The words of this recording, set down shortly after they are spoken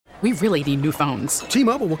We really need new phones.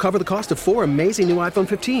 T-Mobile will cover the cost of 4 amazing new iPhone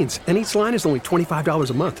 15s, and each line is only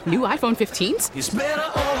 $25 a month. New iPhone 15s? It's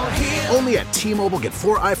better over here. Only at T-Mobile, get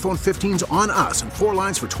 4 iPhone 15s on us and 4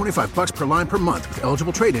 lines for $25 per line per month with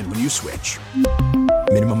eligible trade-in when you switch.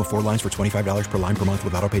 Minimum of 4 lines for $25 per line per month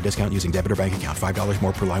with autopay discount using debit or bank account. $5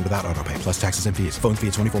 more per line without autopay, plus taxes and fees. Phone fee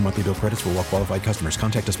at 24 monthly bill credits for well-qualified customers.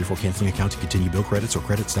 Contact us before canceling account to continue bill credits or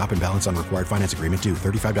credit stop and balance on required finance agreement due.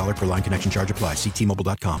 $35 per line connection charge applies. See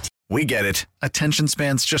T-Mobile.com. We get it. Attention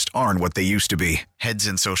spans just aren't what they used to be. Heads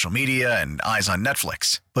in social media and eyes on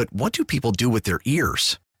Netflix. But what do people do with their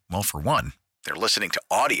ears? Well, for one, they're listening to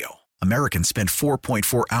audio. Americans spend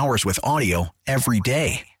 4.4 hours with audio every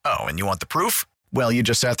day. Oh, and you want the proof? Well, you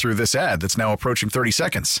just sat through this ad that's now approaching 30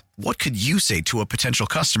 seconds. What could you say to a potential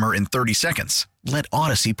customer in 30 seconds? Let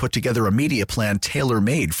Odyssey put together a media plan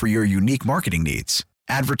tailor-made for your unique marketing needs.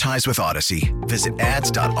 Advertise with Odyssey. Visit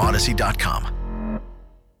ads.odyssey.com.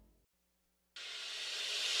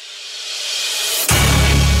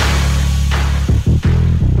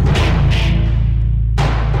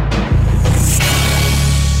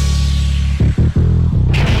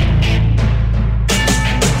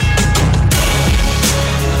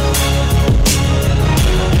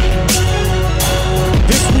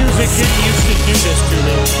 Didn't used to do this to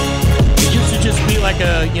me. It used to just be like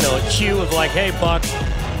a cue of like, hey, Buck,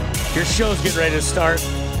 your show's getting ready to start.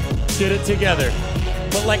 Get it together.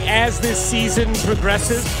 But like as this season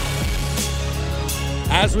progresses,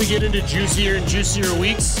 as we get into juicier and juicier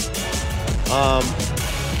weeks,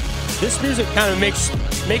 this music kind of makes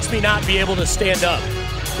me not be able to stand up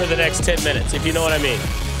for the next 10 minutes, if you know what I mean.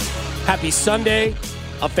 Happy Sunday,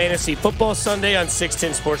 a fantasy football Sunday on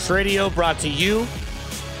 610 Sports Radio, brought to you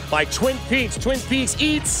by Twin Peaks. Twin Peaks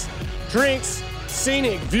eats, drinks,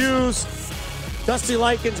 scenic views. Dusty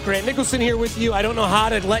Likens, Grant Nicholson here with you. I don't know how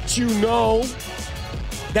to let you know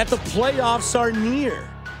that the playoffs are near.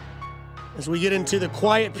 As we get into the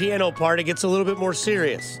quiet piano part, it gets a little bit more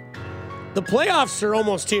serious. The playoffs are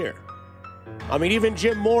almost here. I mean, even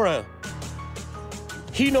Jim Mora,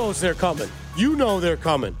 he knows they're coming. You know they're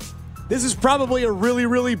coming. This is probably a really,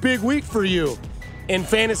 really big week for you in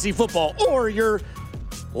fantasy football. Or you're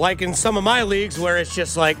like in some of my leagues where it's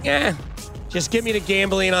just like, just get me to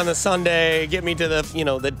gambling on the Sunday, get me to the,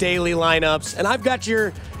 the daily lineups. And I've got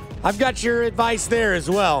your advice there as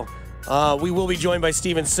well. We will be joined by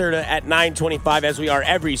Steven Serta at 9:25, as we are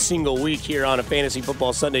every single week here on a Fantasy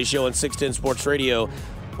Football Sunday show on 610 Sports Radio.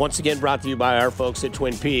 Once again, brought to you by our folks at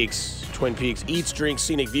Twin Peaks. Twin Peaks eats, drinks,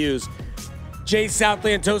 scenic views. Jay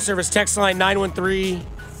Southland Tow Service text line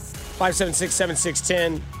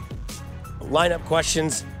 913-576-7610. Lineup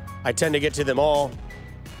questions, I tend to get to them all.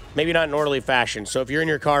 Maybe not in orderly fashion. So if you're in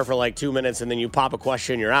your car for like 2 minutes and then you pop a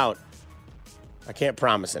question, you're out. I can't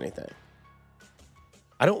promise anything.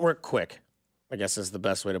 I don't work quick, I guess is the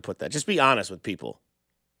best way to put that. Just be honest with people.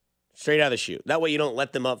 Straight out of the chute. That way you don't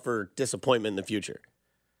let them up for disappointment in the future.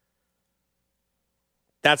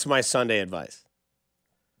 That's my Sunday advice.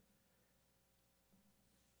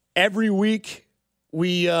 Every week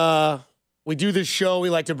we do this show. We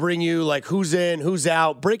like to bring you like who's in, who's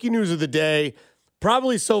out. Breaking news of the day,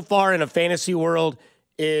 probably so far in a fantasy world,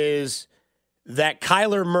 is that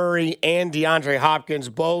Kyler Murray and DeAndre Hopkins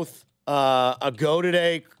both a go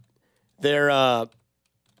today. Their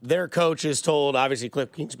coach is told, obviously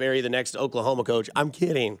Cliff Kingsbury, the next Oklahoma coach. I'm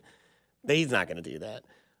kidding. He's not going to do that.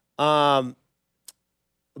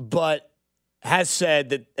 But has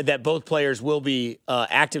said that both players will be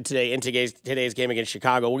active today in today's game against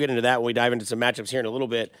Chicago. We'll get into that when we dive into some matchups here in a little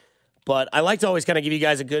bit. But I like to always kind of give you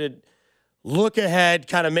guys a good look ahead,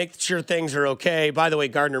 kind of make sure things are okay. By the way,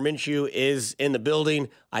 Gardner Minshew is in the building.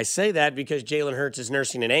 I say that because Jalen Hurts is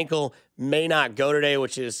nursing an ankle, may not go today,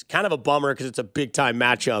 which is kind of a bummer because it's a big-time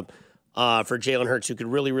matchup for Jalen Hurts, who could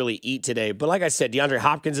really, really eat today. But like I said, DeAndre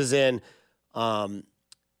Hopkins is in.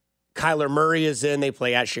 Kyler Murray is in. They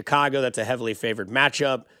play at Chicago. That's a heavily favored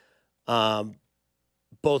matchup.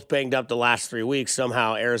 Both banged up the last 3 weeks.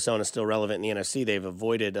 Somehow Arizona is still relevant in the NFC. They've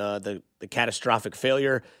avoided the catastrophic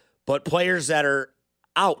failure. But players that are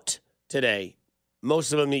out today,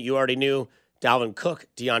 most of them that you already knew, Dalvin Cook,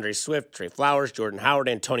 DeAndre Swift, Trey Flowers, Jordan Howard,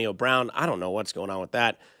 Antonio Brown. I don't know what's going on with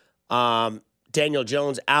that. Daniel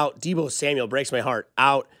Jones out. Deebo Samuel, breaks my heart,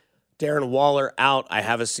 out. Darren Waller out. I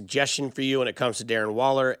have a suggestion for you when it comes to Darren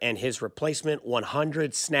Waller and his replacement.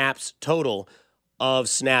 100 snaps total of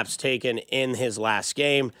snaps taken in his last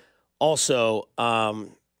game. Also,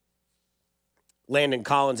 Landon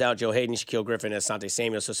Collins out, Joe Hayden, Shaquille Griffin, Asante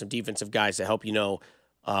Samuel. So some defensive guys to help you know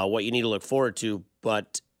what you need to look forward to.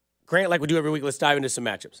 But Grant, like we do every week, let's dive into some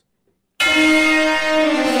matchups.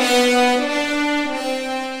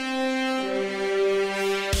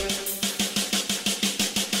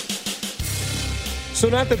 So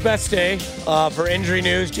not the best day for injury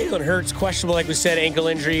news. Jalen Hurts, questionable, like we said, ankle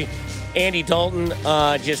injury. Andy Dalton,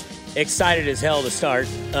 just excited as hell to start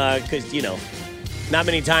because, not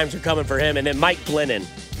many times are coming for him. And then Mike Glennon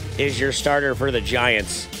is your starter for the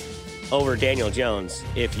Giants over Daniel Jones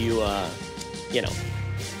if you,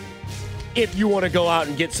 if you want to go out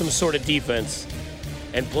and get some sort of defense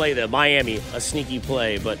and play the Miami, a sneaky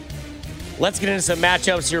play. But let's get into some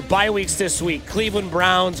matchups here. Bye weeks this week. Cleveland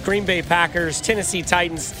Browns, Green Bay Packers, Tennessee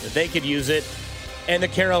Titans, they could use it, and the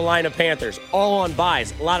Carolina Panthers, all on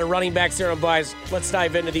buys. A lot of running backs there on buys. Let's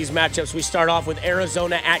dive into these matchups. We start off with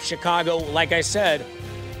Arizona at Chicago. Like I said,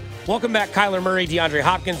 welcome back Kyler Murray, DeAndre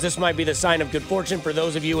Hopkins. This might be the sign of good fortune for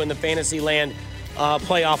those of you in the fantasy land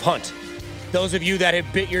playoff hunt. Those of you that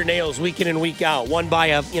have bit your nails week in and week out, won by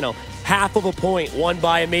a, half of a point, won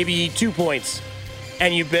by maybe 2 points,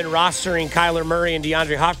 and you've been rostering Kyler Murray and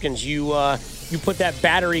DeAndre Hopkins, you put that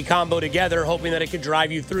battery combo together hoping that it could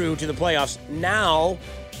drive you through to the playoffs. Now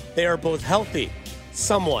they are both healthy,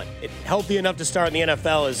 somewhat. Healthy enough to start in the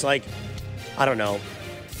NFL is like, I don't know,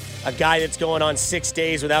 a guy that's going on 6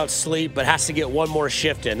 days without sleep but has to get one more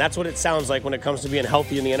shift in. That's what it sounds like when it comes to being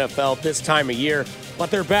healthy in the NFL this time of year.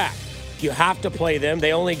 But they're back. You have to play them.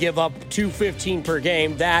 They only give up 215 per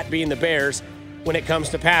game, that being the Bears, when it comes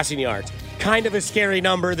to passing yards. Kind of a scary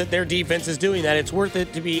number that their defense is doing that. It's worth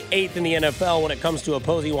it to be 8th in the NFL when it comes to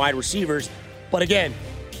opposing wide receivers. But again,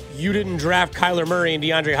 you didn't draft Kyler Murray and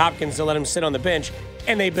DeAndre Hopkins to let him sit on the bench,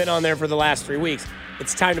 and they've been on there for the last 3 weeks.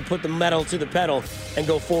 It's time to put the metal to the pedal and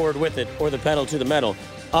go forward with it, or the pedal to the metal.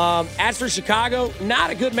 As for Chicago,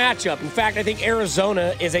 not a good matchup. In fact, I think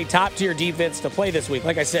Arizona is a top-tier defense to play this week.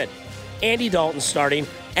 Like I said, Andy Dalton starting.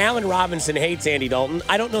 Allen Robinson hates Andy Dalton.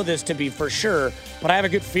 I don't know this to be for sure, but I have a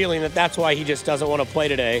good feeling that that's why he just doesn't want to play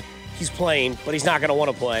today. He's playing, but he's not going to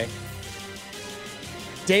want to play.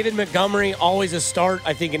 David Montgomery, always a start,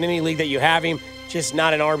 I think, in any league that you have him. Just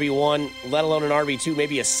not an RB1, let alone an RB2,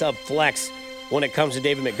 maybe a sub-flex when it comes to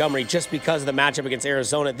David Montgomery, just because of the matchup against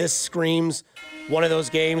Arizona. This screams one of those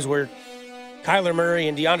games where Kyler Murray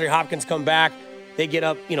and DeAndre Hopkins come back. They get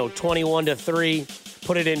up, 21-3.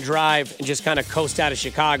 Put it in drive and just kind of coast out of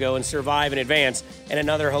Chicago and survive in advance, and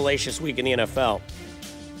another hellacious week in the NFL.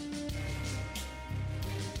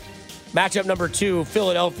 Matchup number 2,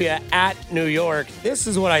 Philadelphia at New York. This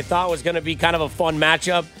is what I thought was going to be kind of a fun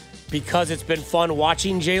matchup because it's been fun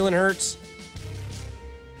watching Jalen Hurts.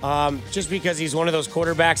 Just because he's one of those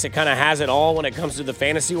quarterbacks that kind of has it all when it comes to the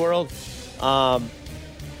fantasy world. At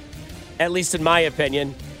least in my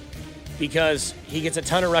opinion. Because he gets a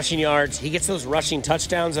ton of rushing yards. He gets those rushing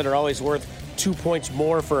touchdowns that are always worth 2 points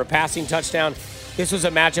more for a passing touchdown. This was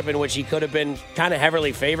a matchup in which he could have been kind of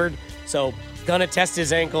heavily favored. So, gonna test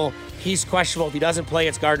his ankle. He's questionable. If he doesn't play,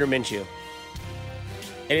 it's Gardner Minshew.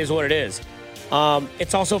 It is what it is.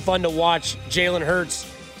 It's also fun to watch Jalen Hurts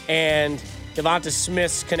and Devonta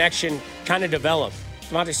Smith's connection kind of develop.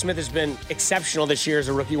 Devonta Smith has been exceptional this year as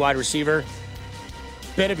a rookie wide receiver.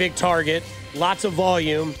 Been a big target. Lots of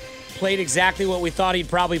volume. Played exactly what we thought he'd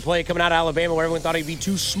probably play coming out of Alabama, where everyone thought he'd be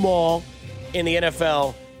too small in the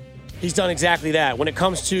NFL. He's done exactly that. When it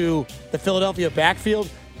comes to the Philadelphia backfield,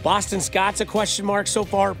 Boston Scott's a question mark so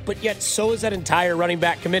far, but yet so is that entire running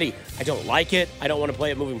back committee. I don't like it. I don't want to play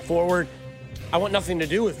it moving forward. I want nothing to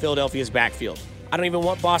do with Philadelphia's backfield. I don't even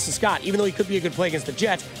want Boston Scott. Even though he could be a good play against the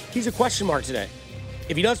Jets, he's a question mark today.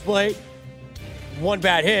 If he does play, one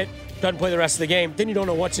bad hit, doesn't play the rest of the game, then you don't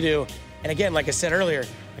know what to do. And again, like I said earlier,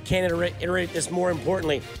 I can't iterate this more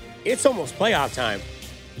importantly. It's almost playoff time.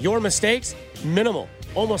 Your mistakes, minimal.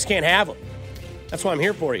 Almost can't have them. That's why I'm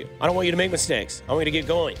here for you. I don't want you to make mistakes. I want you to get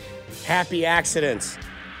going. Happy accidents.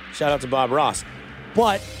 Shout out to Bob Ross.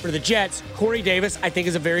 But for the Jets, Corey Davis, I think,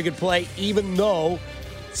 is a very good play, even though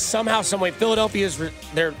somehow, someway, Philadelphia's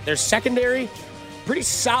their secondary pretty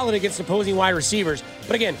solid against opposing wide receivers.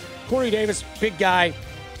 But again, Corey Davis, big guy,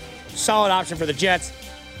 solid option for the Jets.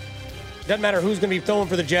 Doesn't matter who's going to be throwing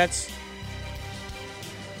for the Jets.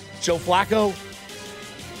 Joe Flacco,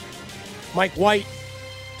 Mike White,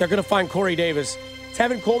 they're going to find Corey Davis.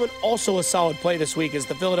 Tevin Coleman, also a solid play this week as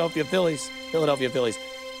the Philadelphia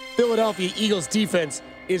Eagles defense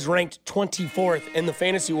is ranked 24th in the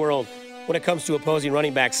fantasy world when it comes to opposing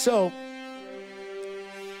running backs. So,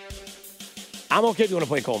 I'm okay if you want to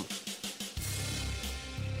play Coleman.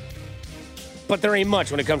 But there ain't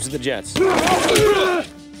much when it comes to the Jets.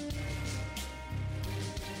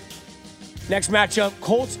 Next matchup,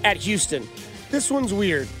 Colts at Houston. This one's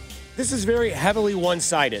weird. This is very heavily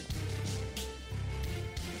one-sided.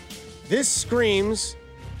 This screams,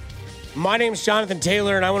 my name's Jonathan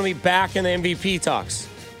Taylor, and I want to be back in the MVP talks.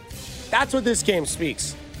 That's what this game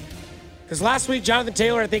speaks. Because last week, Jonathan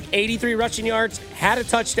Taylor, I think 83 rushing yards, had a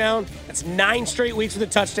touchdown. That's 9 straight weeks with a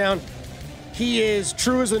touchdown. He is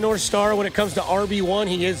true as the North Star when it comes to RB1.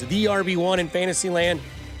 He is the RB1 in fantasy land.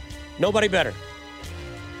 Nobody better.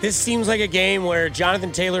 This seems like a game where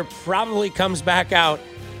Jonathan Taylor probably comes back out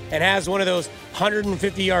and has one of those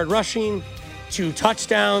 150-yard rushing, 2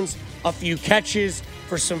 touchdowns, a few catches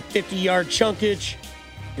for some 50-yard chunkage.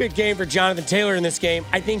 Big game for Jonathan Taylor in this game.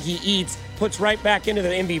 I think he eats, puts right back into the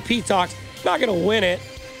MVP talks. Not going to win it.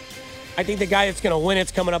 I think the guy that's going to win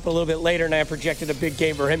it's coming up a little bit later, and I projected a big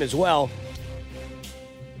game for him as well.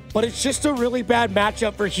 But it's just a really bad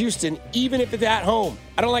matchup for Houston, even if it's at home.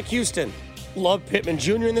 I don't like Houston. Love Pittman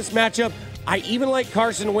Jr. in this matchup. I even like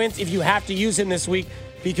Carson Wentz if you have to use him this week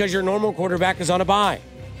because your normal quarterback is on a bye.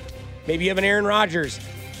 Maybe you have an Aaron Rodgers.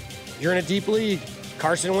 You're in a deep league.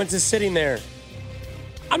 Carson Wentz is sitting there.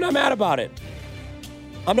 I'm not mad about it.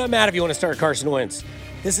 I'm not mad if you want to start Carson Wentz.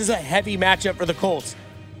 This is a heavy matchup for the Colts.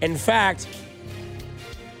 In fact,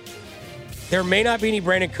 there may not be any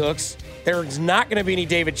Brandon Cooks. There's not going to be any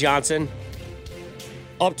David Johnson.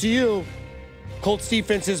 Up to you. Colts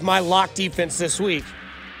defense is my lock defense this week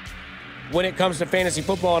when it comes to fantasy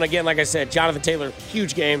football. And again, like I said, Jonathan Taylor,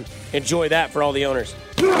 huge game. Enjoy that for all the owners.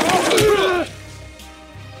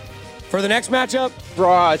 For the next matchup,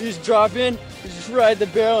 bro, just drop in, just ride the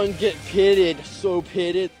barrel and get pitted. So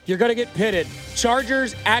pitted. You're going to get pitted.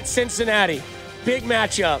 Chargers at Cincinnati. Big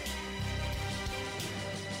matchup.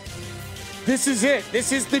 This is it.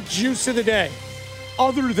 This is the juice of the day.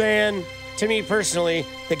 Other than, to me personally,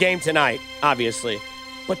 the game tonight, obviously.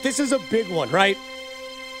 But this is a big one, right?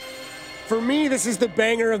 For me, this is the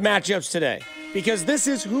banger of matchups today. Because this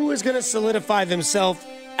is who is going to solidify themselves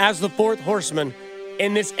as the fourth horseman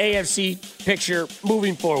in this AFC picture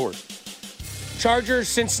moving forward. Chargers,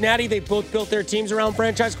 Cincinnati, they both built their teams around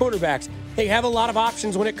franchise quarterbacks. They have a lot of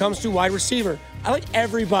options when it comes to wide receiver. I like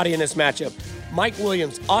everybody in this matchup. Mike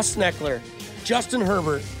Williams, Austin Eckler, Justin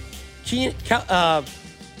Herbert, Keenan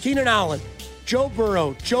Allen, Joe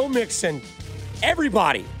Burrow, Joe Mixon,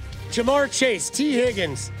 everybody. Jamar Chase, T.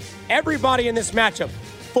 Higgins, everybody in this matchup.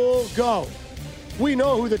 Full go. We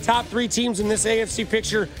know who the top 3 teams in this AFC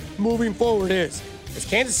picture moving forward is. It's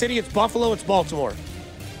Kansas City, it's Buffalo, it's Baltimore.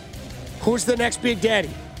 Who's the next big daddy?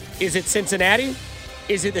 Is it Cincinnati?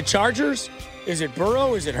 Is it the Chargers? Is it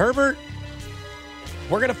Burrow? Is it Herbert?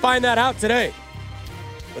 We're going to find that out today.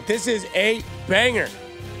 But this is a banger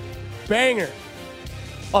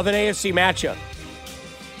of an AFC matchup.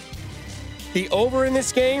 The over in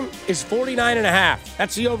this game is 49.5.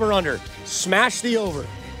 That's the over-under. Smash the over.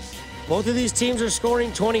 Both of these teams are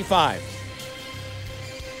scoring 25.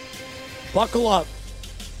 Buckle up.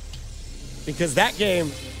 Because that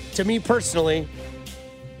game, to me personally,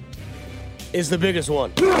 is the biggest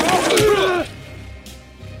one.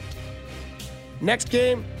 Next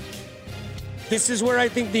game, this is where I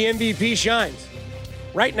think the MVP shines.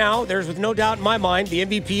 Right now, there's with no doubt in my mind, the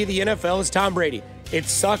MVP of the NFL is Tom Brady. It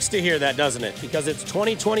sucks to hear that, doesn't it? Because it's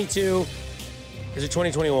 2022. Is it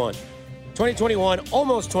 2021? 2021,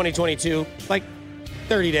 almost 2022, like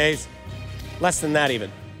 30 days. Less than that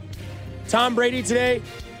even. Tom Brady today,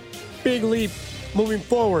 big leap moving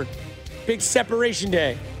forward. Big separation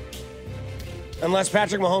day. Unless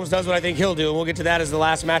Patrick Mahomes does what I think he'll do, and we'll get to that as the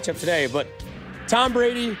last matchup today. But Tom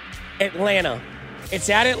Brady, Atlanta. It's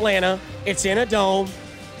at Atlanta. It's in a dome.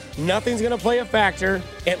 Nothing's going to play a factor.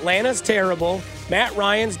 Atlanta's terrible. Matt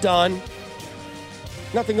Ryan's done.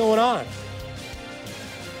 Nothing going on.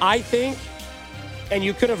 I think, and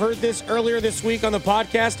you could have heard this earlier this week on the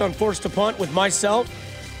podcast on Forced to Punt with myself,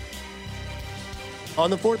 on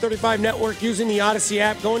the 435 network using the Odyssey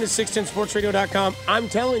app, going to 610sportsradio.com. I'm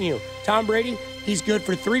telling you, Tom Brady, he's good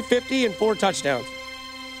for 350 and 4 touchdowns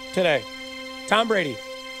today. Tom Brady,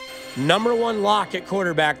 number 1 lock at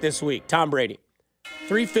quarterback this week. Tom Brady,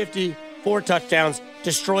 350, 4 touchdowns,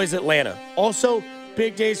 destroys Atlanta. Also,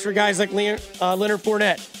 big days for guys like Leonard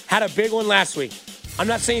Fournette. Had a big one last week. I'm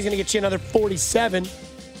not saying he's going to get you another 47,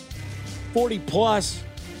 40 plus,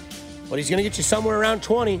 but he's going to get you somewhere around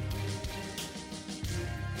 20.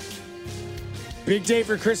 Big day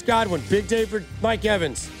for Chris Godwin. Big day for Mike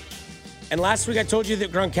Evans. And last week I told you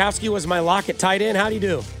that Gronkowski was my lock at tight end. How'd he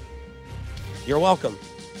do? You're welcome.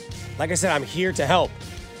 Like I said, I'm here to help.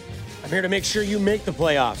 I'm here to make sure you make the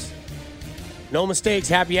playoffs. No mistakes,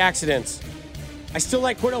 happy accidents. I still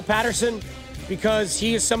like Cordell Patterson because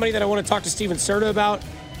he is somebody that I want to talk to Steven Serta about,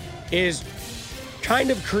 is kind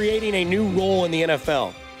of creating a new role in the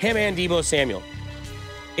NFL. Him and Deebo Samuel.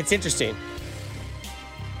 It's interesting.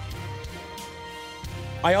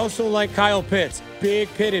 I also like Kyle Pitts. Big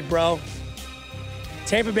pitted, bro.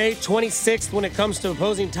 Tampa Bay, 26th when it comes to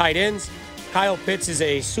opposing tight ends. Kyle Pitts is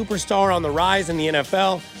a superstar on the rise in the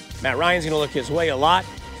NFL. Matt Ryan's going to look his way a lot.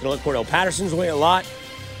 He's going to look Cordell Patterson's way a lot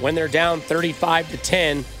when they're down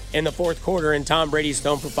 35-10 in the fourth quarter, and Tom Brady's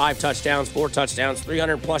thrown for 5 touchdowns, 4 touchdowns,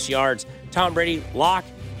 300-plus yards. Tom Brady, lock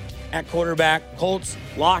at quarterback. Colts,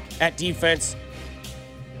 lock at defense.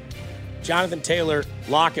 Jonathan Taylor,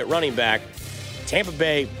 lock at running back. Tampa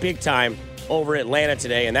Bay, big time over Atlanta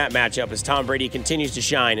today in that matchup as Tom Brady continues to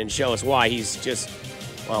shine and show us why he's just,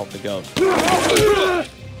 well, the GOAT.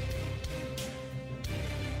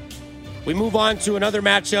 We move on to another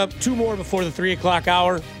matchup, 2 more before the 3 o'clock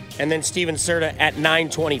hour, and then Steven Serta at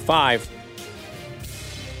 9:25.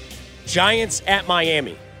 Giants at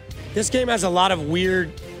Miami. This game has a lot of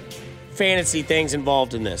weird fantasy things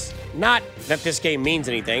involved in this. Not that this game means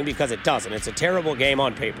anything, because it doesn't. It's a terrible game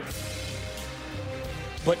on paper.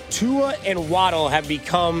 But Tua and Waddle have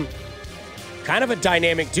become kind of a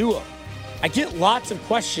dynamic duo. I get lots of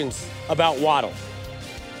questions about Waddle.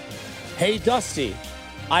 Hey, Dusty,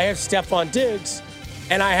 I have Stephon Diggs,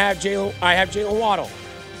 and I have Jalen Waddle.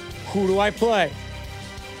 Who do I play?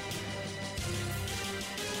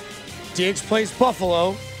 Diggs plays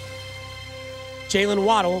Buffalo. Jalen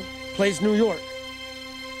Waddle plays New York.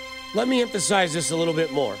 Let me emphasize this a little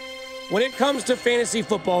bit more. When it comes to fantasy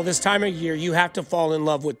football this time of year, you have to fall in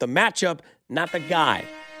love with the matchup, not the guy.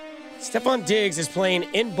 Stephon Diggs is playing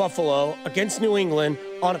in Buffalo against New England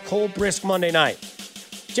on a cold, brisk Monday night.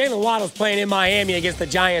 Jalen Waddle's playing in Miami against the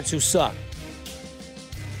Giants, who suck.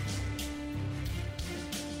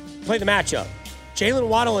 Play the matchup. Jalen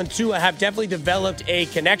Waddle and Tua have definitely developed a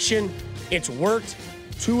connection. It's worked.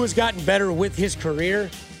 Tua's gotten better with his career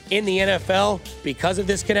in the NFL because of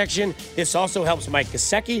this connection. This also helps Mike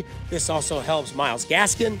Gesicki. This also helps Myles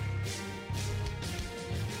Gaskin.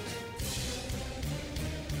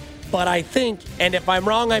 But I think, and if I'm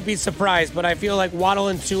wrong, I'd be surprised, but I feel like Waddle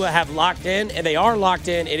and Tua have locked in, and they are locked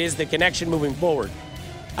in. It is the connection moving forward.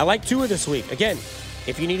 I like Tua this week. Again,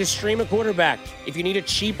 if you need to stream a quarterback, if you need a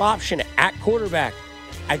cheap option at quarterback,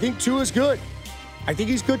 I think Tua's good. I think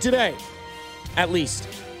he's good today, at least.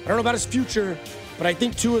 I don't know about his future, but I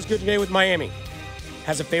think Tua's good today with Miami.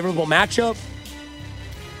 Has a favorable matchup.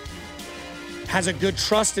 Has a good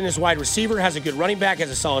trust in his wide receiver. Has a good running back. Has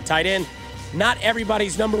a solid tight end. Not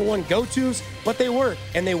everybody's number one go-tos, but they work.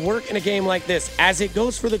 And they work in a game like this. As it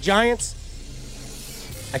goes for the Giants,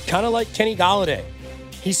 I kind of like Kenny Golladay.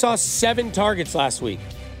 He saw 7 targets last week.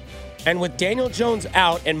 And with Daniel Jones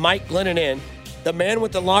out and Mike Glennon in, the man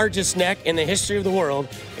with the largest neck in the history of the world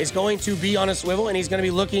is going to be on a swivel, and he's going to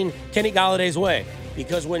be looking Kenny Galladay's way.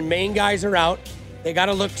 Because when main guys are out, they got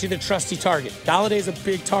to look to the trusty target. Galladay's a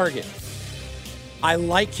big target. I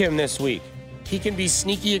like him this week. He can be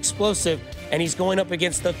sneaky explosive, and he's going up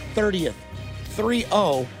against the 30th,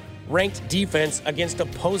 3-0 ranked defense against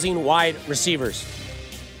opposing wide receivers.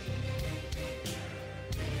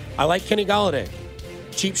 I like Kenny Golladay.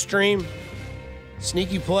 Cheap stream.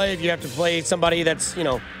 Sneaky play if you have to play somebody that's,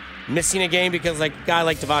 missing a game because like a guy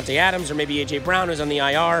like Devontae Adams or maybe A.J. Brown who's on the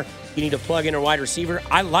IR. You need to plug in a wide receiver.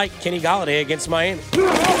 I like Kenny Golladay against Miami.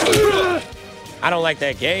 I don't like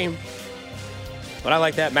that game, but I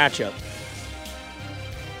like that matchup.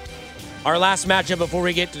 Our last matchup before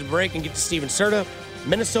we get to the break and get to Steven Serta,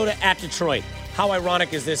 Minnesota at Detroit. How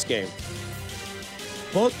ironic is this game?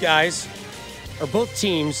 Both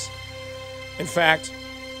teams, in fact,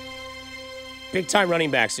 big-time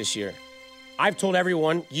running backs this year. I've told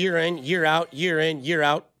everyone, year in, year out,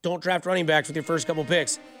 don't draft running backs with your first couple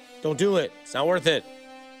picks. Don't do it. It's not worth it.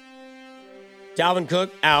 Dalvin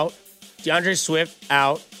Cook, out. DeAndre Swift,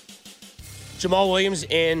 out. Jamal Williams,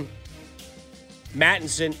 in.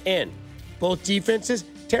 Mattinson, in. Both defenses,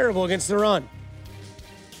 terrible against the run.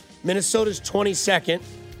 Minnesota's 22nd.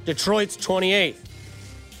 Detroit's 28th.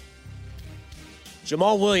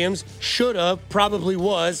 Jamal Williams should have, probably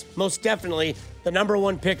was, most definitely the number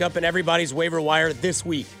one pickup in everybody's waiver wire this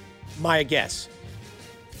week. My guess.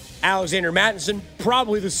 Alexander Mattinson,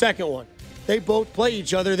 probably the second one. They both play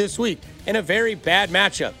each other this week in a very bad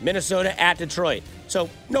matchup. Minnesota at Detroit. So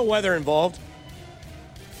no weather involved.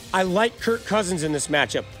 I like Kirk Cousins in this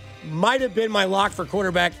matchup. Might have been my lock for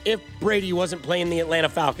quarterback if Brady wasn't playing the Atlanta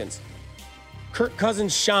Falcons. Kirk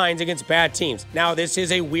Cousins shines against bad teams. Now, this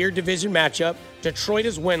is a weird division matchup. Detroit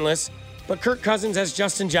is winless, but Kirk Cousins has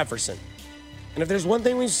Justin Jefferson. And if there's one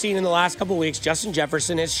thing we've seen in the last couple weeks, Justin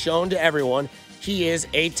Jefferson has shown to everyone he is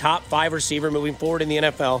a top 5 receiver moving forward in the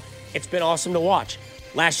NFL. It's been awesome to watch.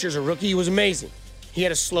 Last year's a rookie, he was amazing. He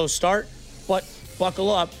had a slow start, but buckle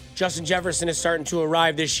up. Justin Jefferson is starting to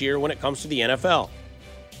arrive this year when it comes to the NFL.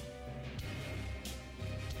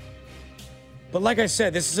 But like I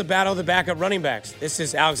said, this is a battle of the backup running backs. This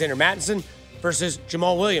is Alexander Mattinson versus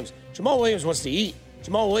Jamal Williams. Jamal Williams wants to eat.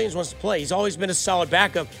 Jamal Williams wants to play. He's always been a solid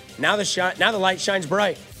backup. Now the light shines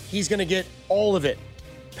bright. He's going to get all of it.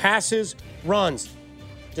 Passes, runs.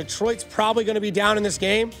 Detroit's probably going to be down in this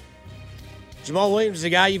game. Jamal Williams is a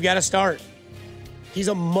guy you've got to start. He's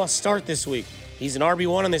a must start this week. He's an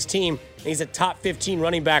RB1 on this team, and he's a top 15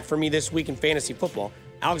 running back for me this week in fantasy football.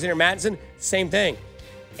 Alexander Mattison, same thing.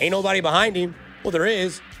 Ain't nobody behind him. Well, there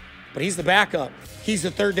is, but he's the backup. He's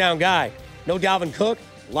the third down guy. No Dalvin Cook,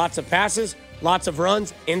 lots of passes, lots of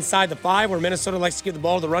runs inside the 5 where Minnesota likes to give the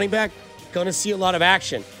ball to the running back. Going to see a lot of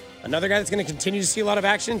action. Another guy that's going to continue to see a lot of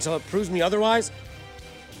action until it proves me otherwise,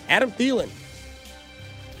 Adam Thielen.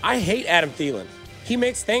 I hate Adam Thielen. He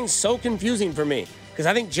makes things so confusing for me because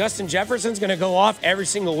I think Justin Jefferson's going to go off every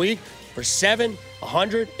single week for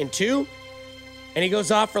 702, and he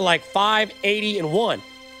goes off for like 580 and 1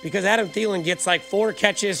 because Adam Thielen gets like 4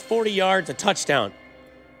 catches, 40 yards, a touchdown,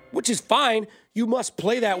 which is fine. You must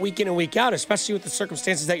play that week in and week out, especially with the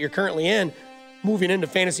circumstances that you're currently in, moving into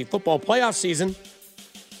fantasy football playoff season.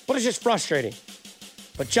 But it's just frustrating.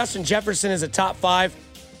 But Justin Jefferson is a top 5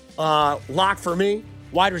 lock for me.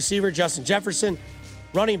 Wide receiver, Justin Jefferson.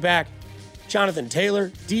 Running back, Jonathan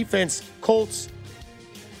Taylor. Defense, Colts.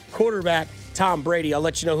 Quarterback, Tom Brady. I'll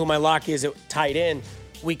let you know who my lock is at tight end.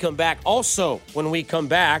 We come back. Also, when we come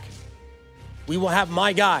back, we will have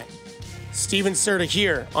my guy, Steven Serta,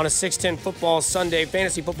 here on a 610 Football Sunday,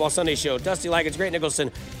 Fantasy Football Sunday show. Dusty Likens, Grant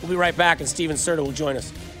Nicholson. We'll be right back, and Steven Serta will join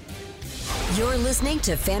us. You're listening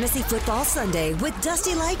to Fantasy Football Sunday with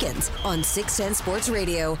Dusty Likens on 610 Sports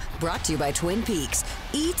Radio, brought to you by Twin Peaks.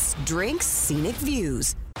 Eats, drinks, scenic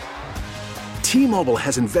views. T-Mobile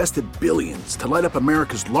has invested billions to light up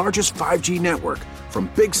America's largest 5G network,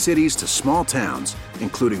 from big cities to small towns,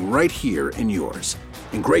 including right here in yours.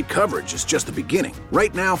 And great coverage is just the beginning.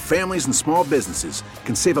 Right now, families and small businesses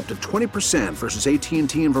can save up to 20% versus AT&T and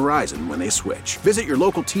Verizon when they switch. Visit your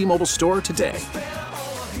local T-Mobile store today.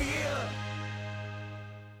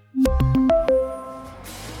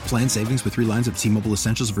 Plan savings with 3 lines of T-Mobile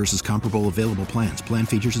Essentials versus comparable available plans. Plan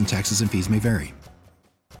features and taxes and fees may vary.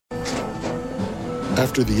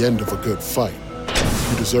 After the end of a good fight,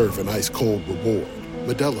 you deserve an ice-cold reward.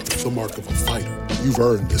 Modelo is the mark of a fighter. You've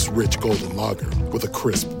earned this rich golden lager with a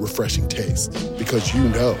crisp, refreshing taste. Because you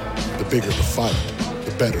know, the bigger the fight,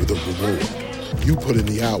 the better the reward. You put in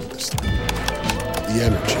the hours, the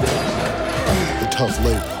energy, the tough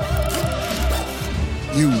labor.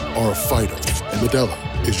 You are a fighter, and Modelo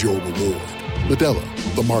is your reward.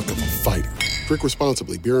 Modelo, the mark of a fighter. Drink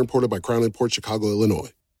responsibly. Beer imported by Crown Imports, Chicago, Illinois.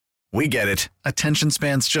 We get it. Attention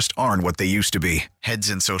spans just aren't what they used to be. Heads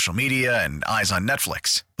in social media and eyes on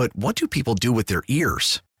Netflix. But what do people do with their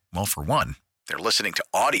ears? Well, for one, they're listening to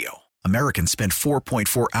audio. Americans spend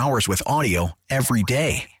 4.4 hours with audio every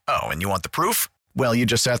day. Oh, and you want the proof? Well, you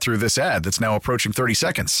just sat through this ad that's now approaching 30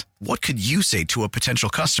 seconds. What could you say to a potential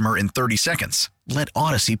customer in 30 seconds? Let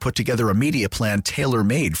Odyssey put together a media plan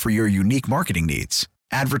tailor-made for your unique marketing needs.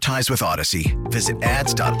 Advertise with Odyssey. Visit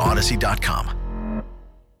ads.odyssey.com.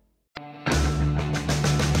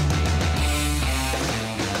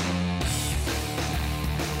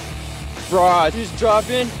 Fraud. Just drop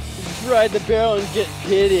in, just ride the barrel and get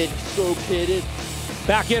pitted. So pitted.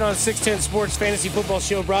 Back in on 610 Sports Fantasy Football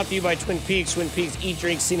Show, brought to you by Twin Peaks. Twin Peaks, eat,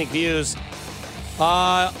 drink, scenic views.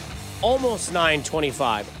 Almost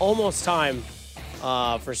 9:25. Almost time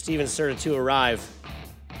for Steven Serta to arrive.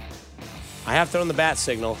 I have thrown the bat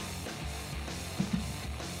signal.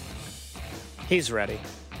 He's ready.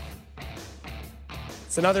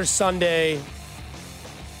 It's another Sunday.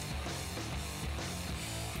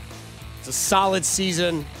 It's a solid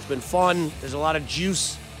season. It's been fun. There's a lot of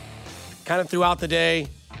juice kind of throughout the day.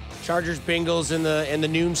 Chargers, Bengals in the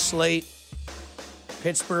noon slate.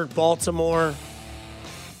 Pittsburgh, Baltimore,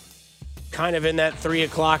 kind of in that 3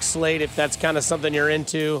 o'clock slate, if that's kind of something you're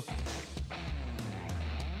into.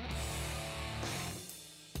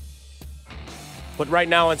 But right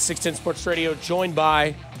now on 610 Sports Radio, joined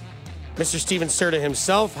by Mr. Steven Serta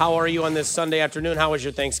himself. How are you on this Sunday afternoon? How was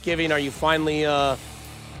your Thanksgiving? Are you finally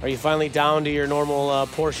down to your normal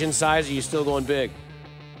portion size? Or are you still going big?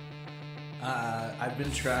 I've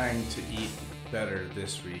been trying to eat better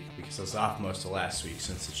this week because I was off most of last week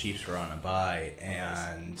since the Chiefs were on a bye,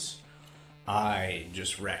 and I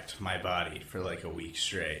just wrecked my body for like a week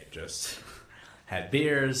straight. Just had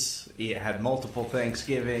beers, had multiple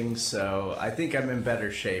Thanksgivings, so I think I'm in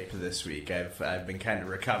better shape this week. I've been kind of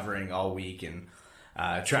recovering all week and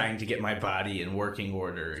trying to get my body in working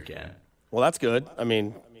order again. Well, that's good. I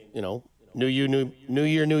mean, you know, new year,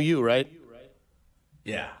 new you, right?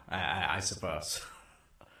 Yeah, I suppose.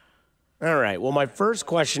 All right. Well, my first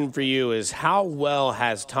question for you is how well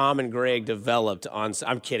has Tom and Greg developed on –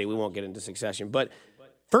 I'm kidding. We won't get into Succession. But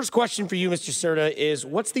first question for you, Mr. Serta, is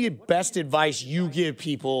what's the best advice you give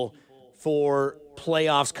people for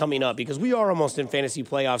playoffs coming up? Because we are almost in fantasy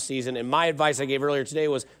playoff season, and my advice I gave earlier today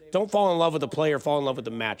was don't fall in love with the player, fall in love with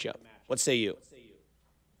the matchup. What say you?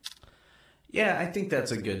 Yeah, I think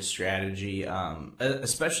that's a good strategy,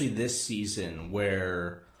 especially this season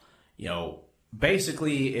where,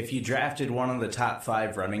 basically, if you drafted one of the top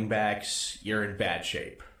 5 running backs, you're in bad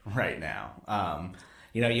shape right now.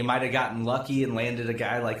 You might have gotten lucky and landed a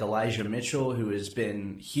guy like Elijah Mitchell, who has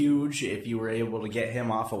been huge if you were able to get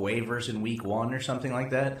him off of waivers in week 1 or something like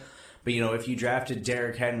that. But, if you drafted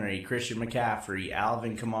Derrick Henry, Christian McCaffrey,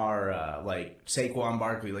 Alvin Kamara, like Saquon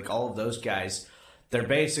Barkley, like all of those guys, they're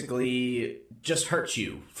basically just hurt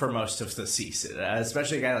you for most of the season,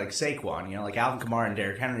 especially a guy like Saquon. Like Alvin Kamara and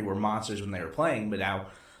Derrick Henry were monsters when they were playing, but now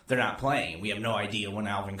they're not playing. We have no idea when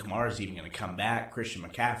Alvin Kamara is even going to come back. Christian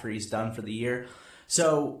McCaffrey's done for the year.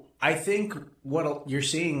 So I think what you're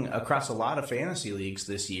seeing across a lot of fantasy leagues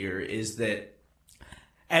this year is that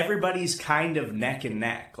everybody's kind of neck and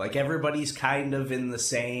neck. Like everybody's kind of in the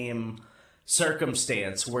same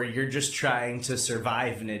circumstance where you're just trying to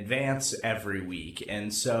survive and advance every week.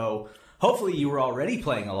 And so hopefully you were already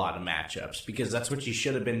playing a lot of matchups because that's what you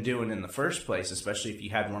should have been doing in the first place, especially if you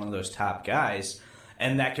had one of those top guys.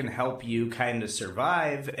 And that can help you kind of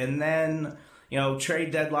survive. And then,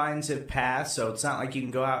 trade deadlines have passed, so it's not like you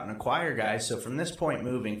can go out and acquire guys. So from this point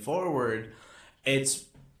moving forward, it's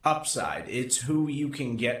upside. It's who you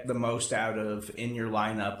can get the most out of in your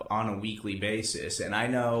lineup on a weekly basis. And I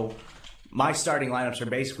know my starting lineups are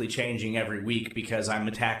basically changing every week because I'm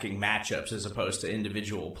attacking matchups as opposed to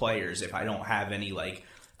individual players. If I don't have any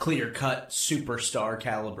clear-cut superstar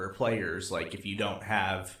caliber players, like if you don't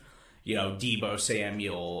have, Deebo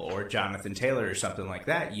Samuel or Jonathan Taylor or something like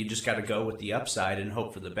that, you just got to go with the upside and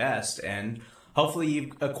hope for the best. And hopefully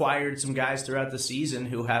you've acquired some guys throughout the season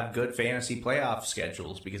who have good fantasy playoff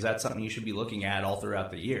schedules because that's something you should be looking at all throughout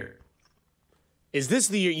the year. Is this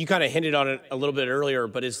the year, you kind of hinted on it a little bit earlier,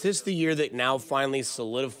 but is this the year that now finally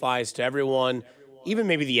solidifies to everyone, even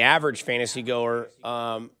maybe the average fantasy goer?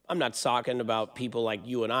 I'm not talking about people like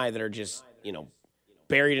you and I that are just,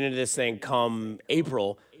 buried into this thing come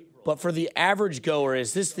April. But for the average goer,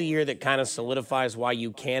 is this the year that kind of solidifies why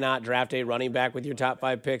you cannot draft a running back with your top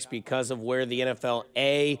 5 picks because of where the NFL,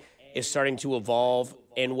 A, is starting to evolve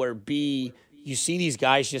and where, B, you see these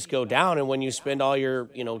guys just go down, and when you spend all your,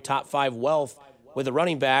 top 5 wealth with a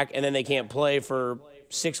running back, and then they can't play for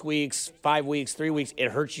 6 weeks, 5 weeks, 3 weeks,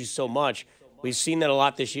 it hurts you so much. We've seen that a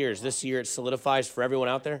lot this year. Is this year it solidifies for everyone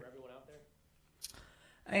out there?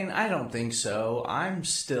 I don't think so. I'm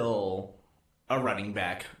still a running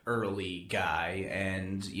back early guy,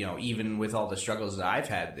 and, even with all the struggles that I've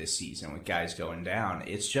had this season with guys going down,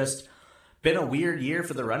 it's just been a weird year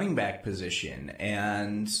for the running back position,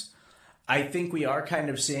 and I think we are kind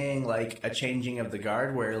of seeing, a changing of the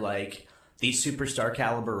guard where, these superstar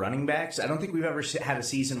caliber running backs, I don't think we've ever had a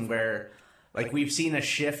season where we've seen a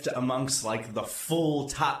shift amongst the full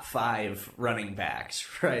top 5 running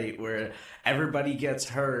backs, right? Where everybody gets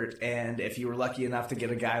hurt. And if you were lucky enough to get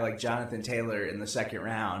a guy like Jonathan Taylor in the 2nd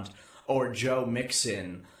round or Joe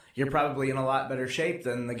Mixon, you're probably in a lot better shape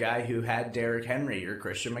than the guy who had Derrick Henry or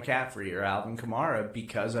Christian McCaffrey or Alvin Kamara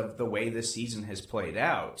because of the way this season has played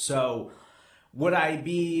out. So would I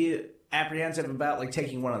be apprehensive about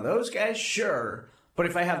taking one of those guys? Sure. But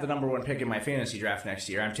if I have the number 1 pick in my fantasy draft next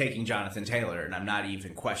year, I'm taking Jonathan Taylor, and I'm not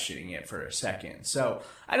even questioning it for a second. So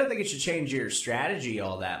I don't think it should change your strategy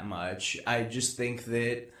all that much. I just think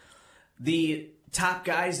that the top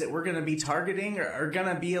guys that we're going to be targeting are going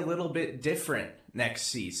to be a little bit different next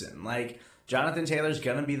season. Jonathan Taylor's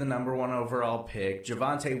going to be the number 1 overall pick.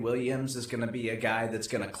 Javonte Williams is going to be a guy that's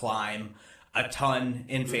going to climb a ton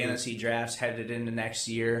in fantasy drafts headed into next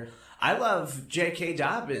year. I love J.K.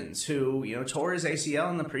 Dobbins, who, tore his ACL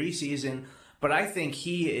in the preseason, but I think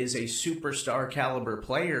he is a superstar caliber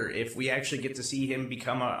player if we actually get to see him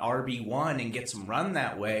become a RB1 and get some run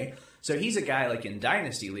that way. So he's a guy in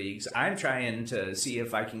Dynasty leagues. I'm trying to see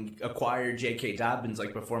if I can acquire J.K. Dobbins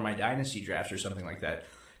before my Dynasty drafts or something like that.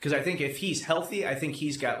 Because I think if he's healthy, I think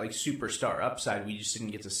he's got superstar upside. We just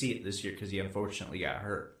didn't get to see it this year because he unfortunately got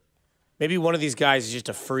hurt. Maybe one of these guys is just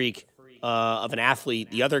a freak of an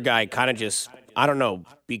athlete. The other guy kind of just,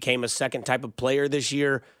 became a second type of player this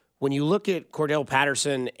year. When you look at Cordell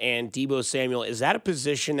Patterson and Deebo Samuel, is that a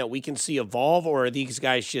position that we can see evolve, or are these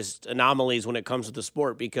guys just anomalies when it comes to the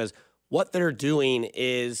sport? Because what they're doing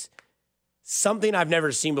is something I've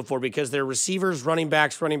never seen before because they're receivers, running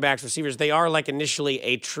backs, receivers. They are like initially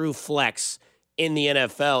a true flex in the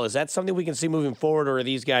NFL. Is that something we can see moving forward, or are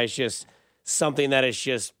these guys just something that is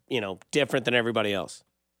just, different than everybody else?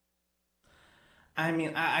 I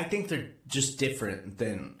mean, I think they're just different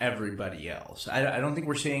than everybody else. I don't think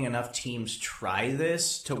we're seeing enough teams try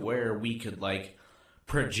this to where we could,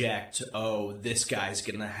 project, this guy's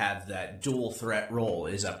going to have that dual threat role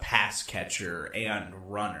as a pass catcher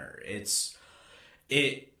and runner.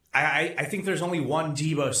 I think there's only one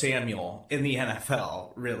Deebo Samuel in the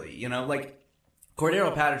NFL, really.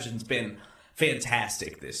 Cordero Patterson's been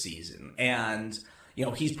fantastic this season, and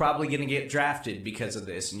he's probably going to get drafted because of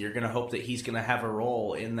this, and you're going to hope that he's going to have a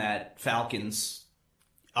role in that Falcons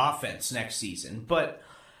offense next season. But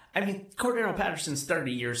I mean, Cordero Patterson's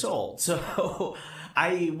 30 years old, so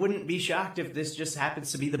I wouldn't be shocked if this just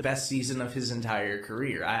happens to be the best season of his entire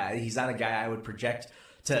career. He's not a guy I would project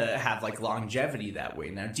to have longevity that way.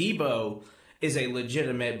 Now, Deebo is a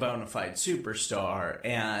legitimate bona fide superstar,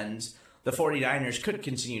 and the 49ers could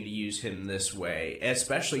continue to use him this way,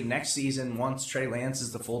 especially next season once Trey Lance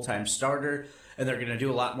is the full-time starter, and they're going to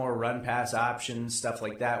do a lot more run-pass options, stuff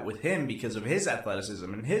like that with him because of his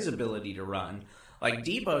athleticism and his ability to run.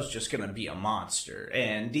 Deebo's just going to be a monster,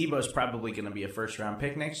 and Deebo's probably going to be a first-round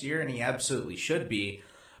pick next year, and he absolutely should be.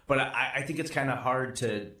 But I think it's kind of hard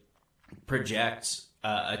to project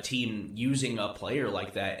a team using a player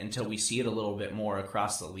like that until we see it a little bit more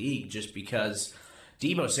across the league, just because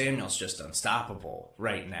Deebo Samuel's just unstoppable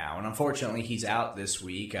right now. And unfortunately, he's out this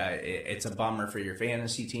week. It's a bummer for your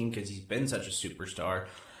fantasy team because he's been such a superstar.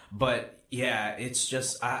 But yeah, it's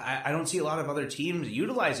just I don't see a lot of other teams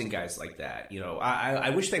utilizing guys like that. I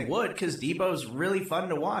wish they would, because Deebo's really fun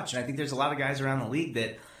to watch. And I think there's a lot of guys around the league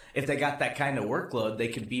that if they got that kind of workload, they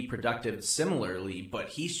could be productive similarly. But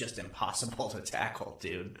he's just impossible to tackle,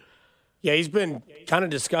 dude. Yeah, he's been kind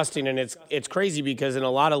of disgusting, and it's crazy because in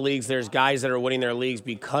a lot of leagues, there's guys that are winning their leagues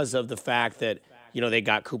because of the fact that, they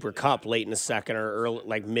got Cooper Kupp late in the second or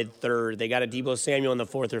early, mid-third. They got a Deebo Samuel in the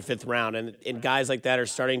fourth or fifth round, and guys like that are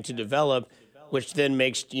starting to develop, which then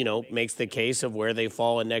makes the case of where they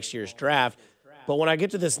fall in next year's draft. But when I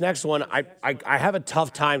get to this next one, I have a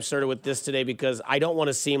tough time starting with this today because I don't want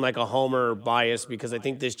to seem like a homer bias, because I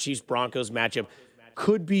think this Chiefs-Broncos matchup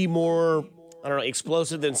could be more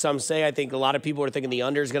explosive than some say. I think a lot of people are thinking the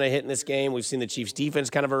under is going to hit in this game. We've seen the Chiefs defense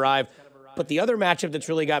kind of arrive. But the other matchup that's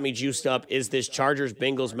really got me juiced up is this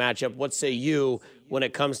Chargers-Bengals matchup. What say you when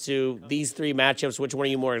it comes to these three matchups? Which one are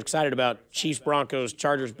you more excited about? Chiefs-Broncos,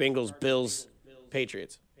 Chargers-Bengals,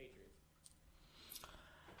 Bills-Patriots?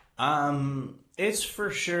 It's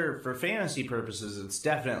for sure, for fantasy purposes, it's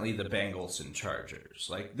definitely the Bengals and Chargers.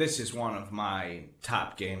 This is one of my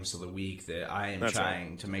top games of the week that I am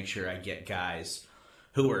trying to make sure I get guys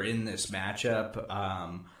who are in this matchup.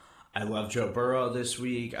 I love Joe Burrow this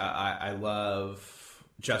week. I love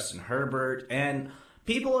Justin Herbert. And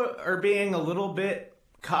people are being a little bit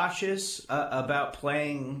cautious about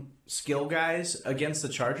playing skill guys against the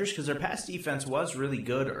Chargers because their pass defense was really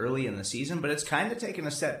good early in the season, but it's kind of taken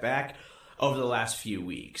a step back over the last few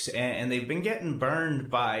weeks. And they've been getting burned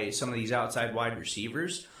by some of these outside wide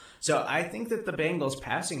receivers. So I think that the Bengals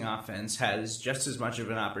passing offense has just as much of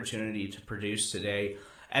an opportunity to produce today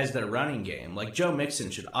as their running game. Joe Mixon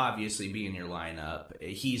should obviously be in your lineup.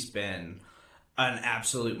 He's been an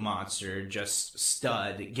absolute monster, just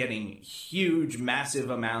stud, getting huge, massive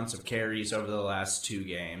amounts of carries over the last two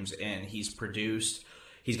games, and he's produced.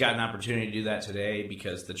 He's got an opportunity to do that today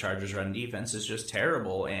because the Chargers' run defense is just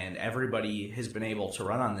terrible, and everybody has been able to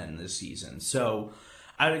run on them this season. So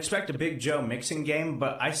I would expect a big Joe Mixon game,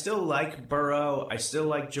 but I still like Burrow. I still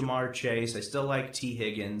like Jamar Chase. I still like T.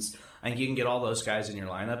 Higgins. I think you can get all those guys in your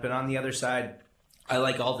lineup. And on the other side, I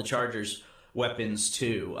like all the Chargers' weapons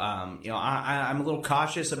too. I'm a little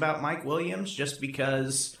cautious about Mike Williams just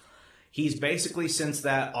because he's basically, since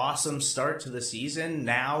that awesome start to the season,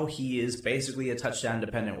 now he is basically a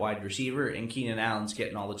touchdown-dependent wide receiver, and Keenan Allen's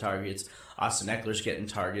getting all the targets. Austin Eckler's getting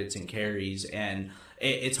targets and carries, and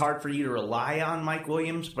it's hard for you to rely on Mike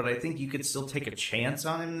Williams, but I think you could still take a chance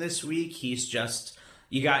on him this week. He's just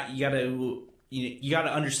you got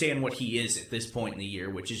to understand what he is at this point in the year,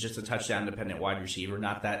 which is just a touchdown-dependent wide receiver,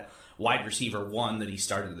 not that wide receiver one that he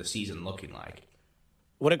started the season looking like.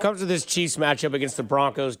 When it comes to this Chiefs matchup against the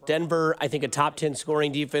Broncos, Denver, I think a top 10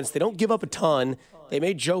 scoring defense. They don't give up a ton. They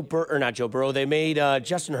made They made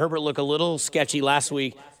Justin Herbert look a little sketchy last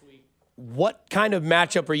week. What kind of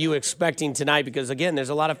matchup are you expecting tonight? Because, again, there's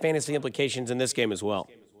a lot of fantasy implications in this game as well.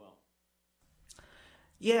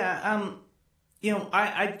 Yeah,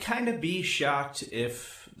 I'd kind of be shocked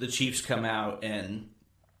if the Chiefs come out and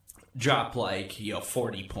drop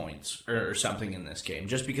 40 points or something in this game,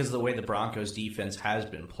 just because of the way the Broncos defense has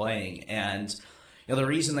been playing. And the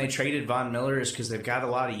reason they traded Von Miller is because they've got a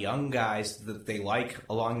lot of young guys that they like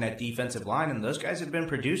along that defensive line, and those guys have been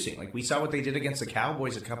producing. Like we saw what they did against the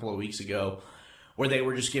Cowboys a couple of weeks ago, where they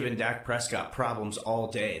were just giving Dak Prescott problems all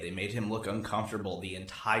day. They made him look uncomfortable the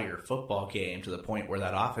entire football game, to the point where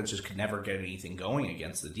that offense just could never get anything going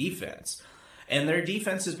against the defense. And their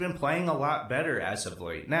defense has been playing a lot better as of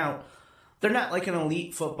late. Now, they're not like an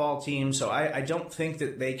elite football team, so I don't think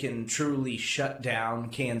that they can truly shut down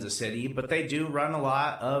Kansas City, but they do run a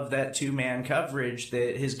lot of that two-man coverage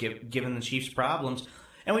that has given the Chiefs problems.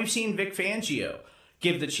 And we've seen Vic Fangio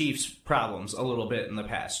give the Chiefs problems a little bit in the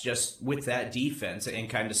past, just with that defense, and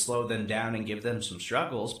kind of slow them down and give them some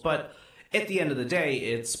struggles. But at the end of the day,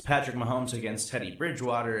 it's Patrick Mahomes against Teddy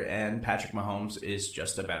Bridgewater, and Patrick Mahomes is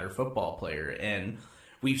just a better football player. And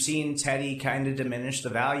we've seen Teddy kind of diminish the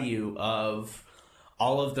value of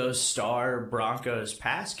all of those star Broncos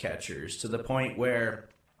pass catchers, to the point where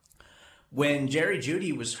when Jerry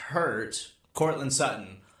Jeudy was hurt, Courtland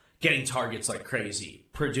Sutton getting targets like crazy,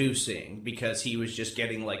 producing, because he was just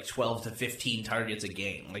getting 12 to 15 targets a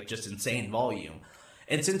game, just insane volume.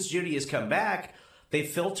 And since Jeudy has come back, they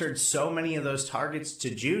filtered so many of those targets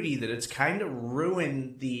to Jeudy that it's kind of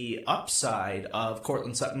ruined the upside of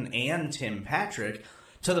Courtland Sutton and Tim Patrick,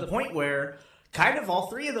 to the point where kind of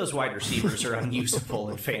all three of those wide receivers are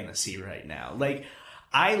unusable in fantasy right now.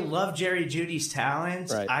 I love Jerry Jeudy's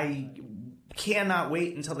talent. Right. I cannot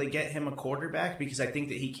wait until they get him a quarterback, because I think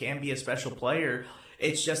that he can be a special player.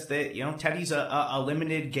 It's just that, Teddy's a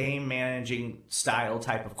limited game managing style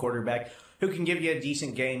type of quarterback who can give you a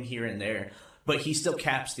decent game here and there, but he still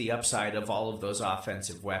caps the upside of all of those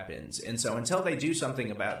offensive weapons. And so until they do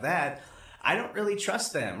something about that, I don't really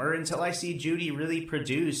trust them. Or until I see Jeudy really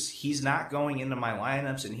produce, he's not going into my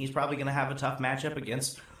lineups, and he's probably going to have a tough matchup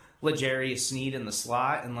against L'Jarius Sneed in the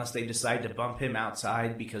slot, unless they decide to bump him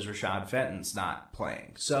outside because Rashad Fenton's not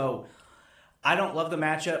playing. So I don't love the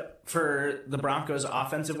matchup for the Broncos'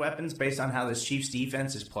 offensive weapons based on how this Chiefs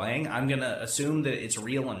defense is playing. I'm going to assume that it's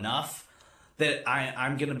real enough that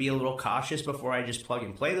I'm going to be a little cautious before I just plug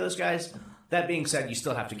and play those guys. That being said, you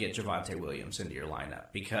still have to get Javonte Williams into your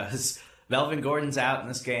lineup, because Melvin Gordon's out in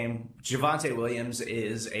this game. Javonte Williams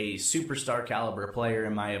is a superstar caliber player,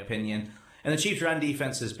 in my opinion. And the Chiefs' run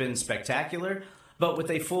defense has been spectacular. But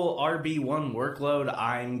with a full RB1 workload,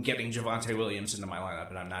 I'm getting Javonte Williams into my lineup,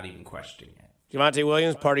 and I'm not even questioning it. Javonte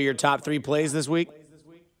Williams, part of your top 3 plays this week?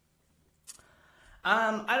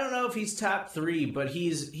 I don't know if he's top 3, but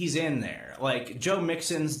he's in there. Joe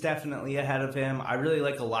Mixon's definitely ahead of him. I really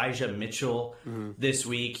like Elijah Mitchell this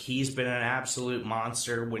week. He's been an absolute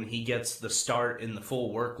monster when he gets the start in the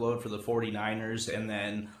full workload for the 49ers. And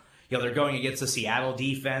then, they're going against the Seattle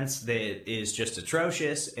defense that is just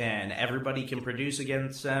atrocious, and everybody can produce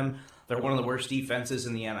against them. They're one of the worst defenses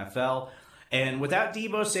in the NFL. And without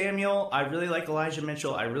Deebo Samuel, I really like Elijah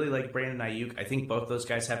Mitchell. I really like Brandon Ayuk. I think both those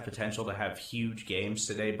guys have potential to have huge games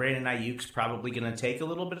today. Brandon Ayuk's probably going to take a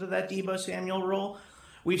little bit of that Deebo Samuel role.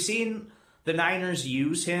 We've seen the Niners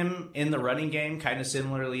use him in the running game kind of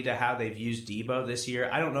similarly to how they've used Deebo this year.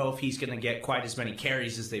 I don't know if he's going to get quite as many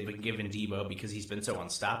carries as they've been giving Deebo, because he's been so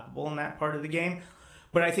unstoppable in that part of the game.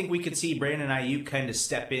 But I think we could see Brandon Ayuk kind of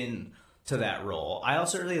step in to that role. I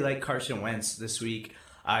also really like Carson Wentz this week.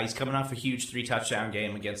 He's coming off a huge 3-touchdown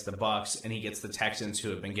game against the Bucs, and he gets the Texans,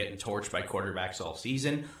 who have been getting torched by quarterbacks all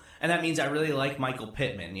season. And that means I really like Michael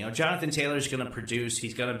Pittman. Jonathan Taylor's going to produce.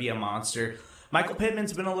 He's going to be a monster. Michael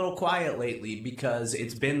Pittman's been a little quiet lately because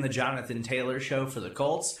it's been the Jonathan Taylor show for the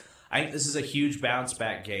Colts. I think this is a huge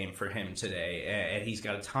bounce-back game for him today, and he's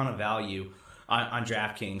got a ton of value on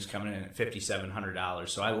DraftKings coming in at $5,700.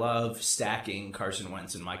 So I love stacking Carson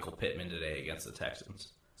Wentz and Michael Pittman today against the Texans.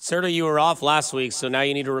 Certainly, you were off last week, so now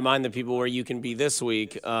you need to remind the people where you can be this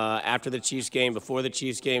week. After the Chiefs game, before the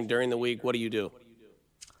Chiefs game, during the week, what do you do?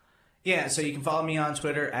 Yeah, so you can follow me on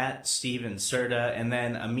Twitter at Steven Serta, and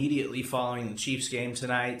then immediately following the Chiefs game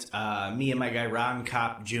tonight, me and my guy Ron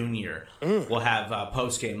Kopp Jr. will have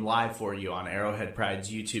post-game live for you on Arrowhead Pride's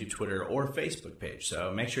YouTube, Twitter, or Facebook page.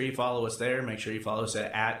 So make sure you follow us there. Make sure you follow us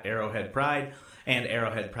at Arrowhead Pride and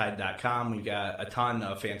arrowheadpride.com. We've got a ton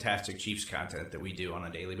of fantastic Chiefs content that we do on a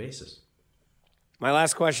daily basis. My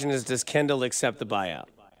last question is, does Kendall accept the buyout?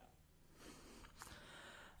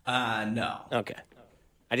 No. Okay.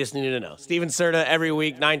 I just needed to know. Steven Serta, every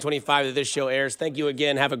week, 9:25 that this show airs. Thank you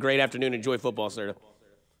again. Have a great afternoon. Enjoy football, Serta. All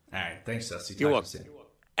right. Thanks, Dusty. You're welcome.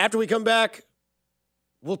 After we come back,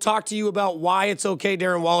 we'll talk to you about why it's okay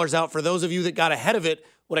Darren Waller's out for those of you that got ahead of it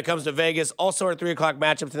when it comes to Vegas. Also our 3 o'clock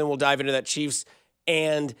matchup, and then we'll dive into that Chiefs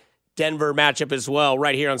and Denver matchup as well,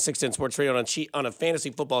 right here on 610 Sports Radio on a Fantasy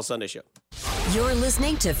Football Sunday show. You're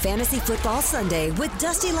listening to Fantasy Football Sunday with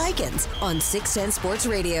Dusty Likens on 610 Sports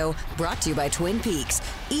Radio, brought to you by Twin Peaks.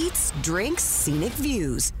 Eats, drinks, scenic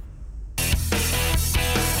views.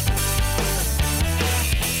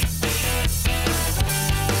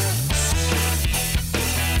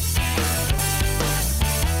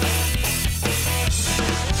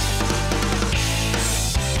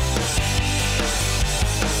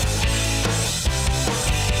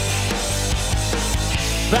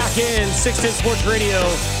 Back in 610 Sports Radio,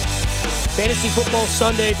 Fantasy Football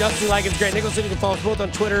Sunday. Dusty Likens, Grant Nicholson. You can follow us both on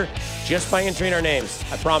Twitter just by entering our names.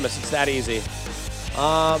 I promise it's that easy.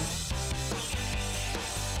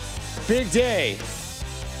 Big day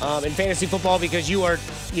in fantasy football because you are,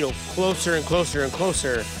 closer and closer and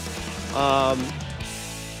closer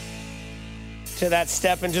to that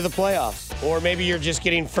step into the playoffs. Or maybe you're just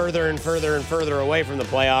getting further and further and further away from the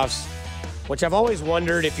playoffs. Which I've always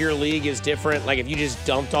wondered if your league is different, like if you just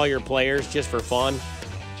dumped all your players just for fun,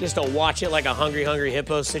 just to watch it like a Hungry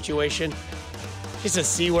Hippo situation, just to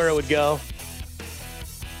see where it would go.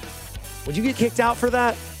 Would you get kicked out for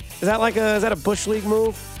that? Is that a Bush League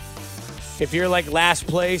move? If you're like last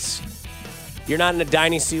place, you're not in a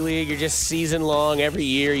dynasty league, you're just season long every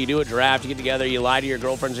year, you do a draft, you get together, you lie to your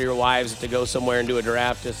girlfriends or your wives to go somewhere and do a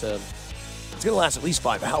draft. It's going to last at least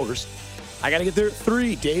 5 hours. I got to get there at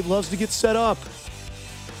 3. Dave loves to get set up.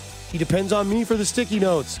 He depends on me for the sticky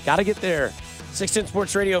notes. Got to get there. 610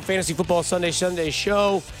 Sports Radio Fantasy Football Sunday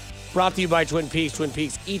show brought to you by Twin Peaks. Twin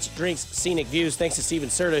Peaks Eats, Drinks, Scenic Views. Thanks to Steven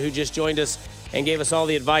Serta, who just joined us and gave us all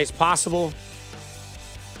the advice possible.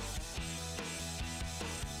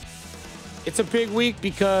 It's a big week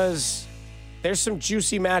because there's some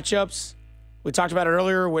juicy matchups. We talked about it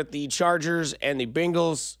earlier with the Chargers and the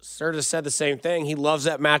Bengals. Serta said the same thing. He loves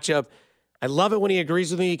that matchup. I love it when he agrees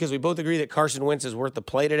with me because we both agree that Carson Wentz is worth the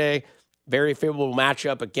play today. Very favorable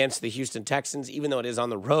matchup against the Houston Texans, even though it is on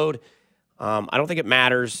the road. I don't think it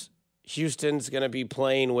matters. Houston's going to be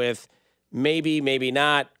playing with maybe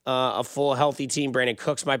not a full healthy team. Brandon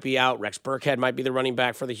Cooks might be out. Rex Burkhead might be the running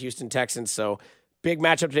back for the Houston Texans. So big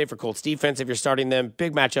matchup today for Colts defense if you're starting them.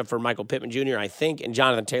 Big matchup for Michael Pittman Jr., I think, and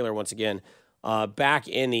Jonathan Taylor once again. Back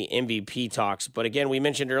in the MVP talks. But again, we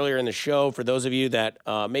mentioned earlier in the show, for those of you that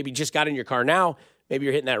maybe just got in your car now, maybe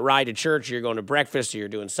you're hitting that ride to church, or you're going to breakfast, or you're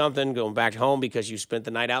doing something, going back home because you spent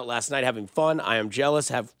the night out last night having fun. I am jealous.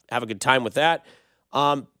 Have a good time with that.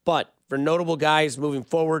 But for notable guys moving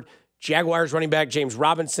forward, Jaguars running back James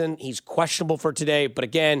Robinson, he's questionable for today. But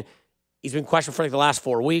again, he's been questionable for like the last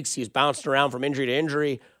 4 weeks. He's bounced around from injury to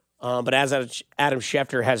injury. But as Adam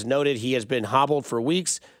Schefter has noted, he has been hobbled for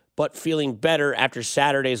weeks, but feeling better after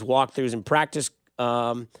Saturday's walkthroughs in practice.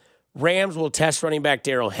 Rams will test running back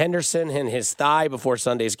Darrell Henderson and his thigh before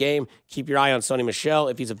Sunday's game. Keep your eye on Sony Michel.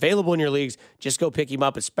 If he's available in your leagues, just go pick him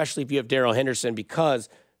up, especially if you have Darrell Henderson, because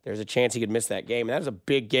there's a chance he could miss that game. And that is a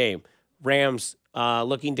big game. Rams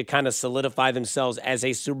looking to kind of solidify themselves as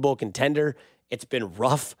a Super Bowl contender. It's been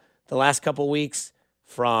rough the last couple weeks,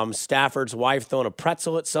 from Stafford's wife throwing a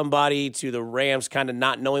pretzel at somebody to the Rams kind of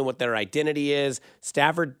not knowing what their identity is.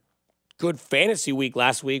 Stafford, good fantasy week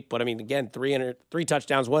last week, but I mean, again, 3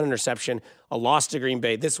 touchdowns, 1 interception, a loss to Green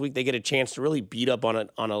Bay. This week they get a chance to really beat up on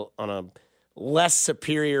a less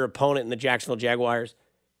superior opponent in the Jacksonville Jaguars.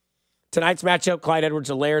 Tonight's matchup, Clyde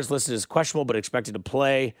Edwards-Helaire is listed as questionable but expected to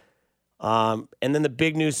play. And then the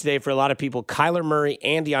big news today for a lot of people, Kyler Murray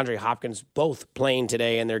and DeAndre Hopkins both playing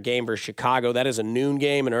today in their game versus Chicago. That is a noon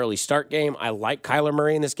game, an early start game. I like Kyler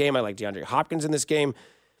Murray in this game. I like DeAndre Hopkins in this game.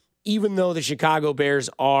 Even though the Chicago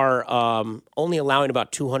Bears are only allowing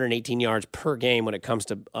about 218 yards per game when it comes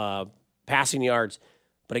to passing yards.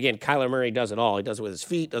 But again, Kyler Murray does it all. He does it with his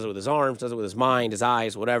feet, does it with his arms, does it with his mind, his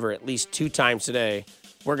eyes, whatever. At least 2 times today,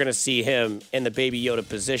 we're going to see him in the Baby Yoda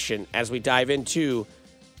position as we dive into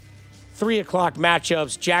 3 o'clock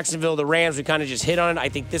matchups. Jacksonville, the Rams, we kind of just hit on it. I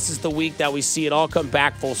think this is the week that we see it all come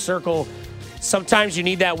back full circle. Sometimes you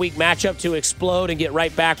need that weak matchup to explode and get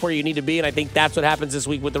right back where you need to be, and I think that's what happens this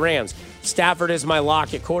week with the Rams. Stafford is my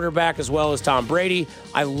lock at quarterback, as well as Tom Brady.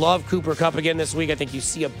 I love Cooper Kupp again this week. I think you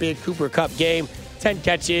see a big Cooper Kupp game. 10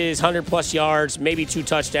 catches, 100-plus yards, maybe 2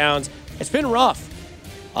 touchdowns. It's been rough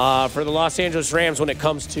for the Los Angeles Rams when it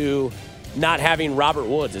comes to not having Robert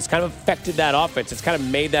Woods. It's kind of affected that offense. It's kind of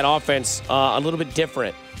made that offense a little bit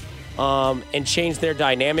different. And change their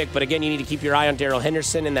dynamic. But again, you need to keep your eye on Darrell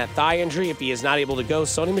Henderson and that thigh injury. If he is not able to go,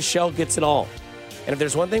 Sony Michel gets it all. And if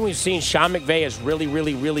there's one thing we've seen, Sean McVay has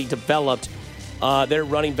really developed their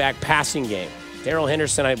running back passing game. Darrell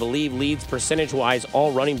Henderson, I believe, leads percentage-wise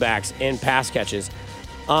all running backs in pass catches.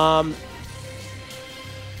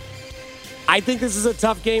 I think this is a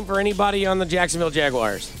tough game for anybody on the Jacksonville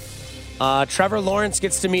Jaguars. Trevor Lawrence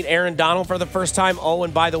gets to meet Aaron Donald for the first time. Oh,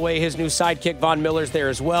 and by the way, his new sidekick, Von Miller's there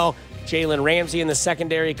as well. Jalen Ramsey in the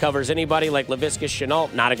secondary covers anybody like Laviska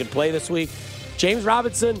Shenault. Not a good play this week. James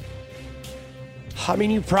Robinson, I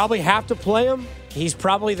mean, you probably have to play him. He's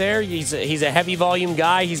probably there. He's a heavy volume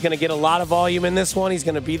guy. He's going to get a lot of volume in this one. He's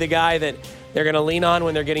going to be the guy that they're going to lean on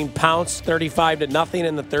when they're getting pounced 35-0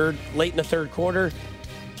 in the late in the third quarter.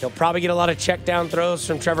 He'll probably get a lot of check down throws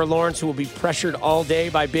from Trevor Lawrence, who will be pressured all day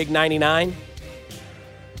by Big 99.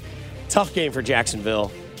 Tough game for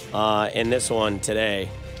Jacksonville in this one today.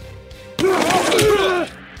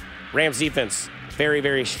 Rams defense, very,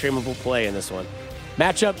 very streamable play in this one.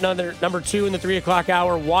 Matchup number 2 in the 3 o'clock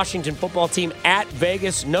hour, Washington football team at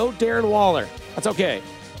Vegas. No Darren Waller. That's okay.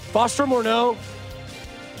 Foster Morneau,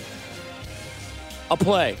 a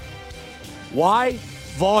play. Why?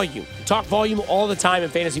 Volume. We talk volume all the time in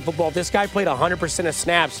fantasy football. This guy played 100% of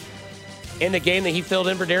snaps in the game that he filled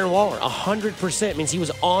in for Darren Waller. 100% means he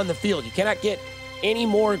was on the field. You cannot get any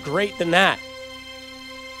more great than that.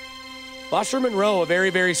 Foster Monroe, a very,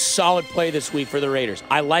 very solid play this week for the Raiders.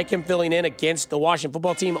 I like him filling in against the Washington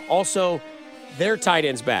football team. Also, their tight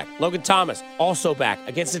ends back. Logan Thomas, also back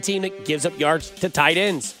against a team that gives up yards to tight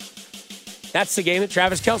ends. That's the game that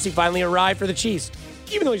Travis Kelce finally arrived for the Chiefs.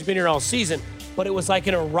 Even though he's been here all season, but it was like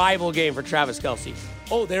an arrival game for Travis Kelce.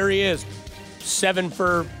 Oh, there he is. 7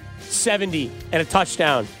 for 70 and a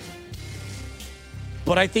touchdown.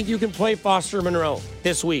 But I think you can play Foster Monroe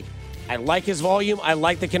this week. I like his volume. I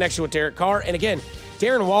like the connection with Derek Carr. And again,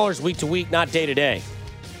 Darren Waller's week to week, not day to day.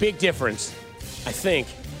 Big difference, I think.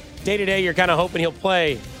 Day to day, you're kind of hoping he'll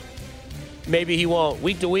play. Maybe he won't.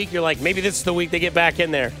 Week to week, you're like, maybe this is the week they get back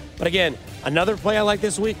in there. But again, another play I like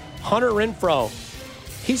this week, Hunter Renfrow.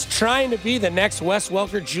 He's trying to be the next Wes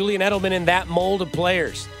Welker, Julian Edelman in that mold of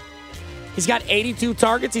players. He's got 82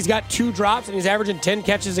 targets, he's got 2 drops, and he's averaging 10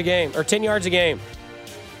 catches a game, or 10 yards a game.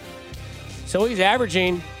 So he's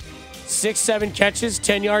averaging 6-7 catches,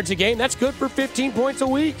 10 yards a game. That's good for 15 points a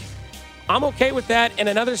week. I'm okay with that. And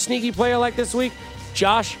another sneaky play I like this week,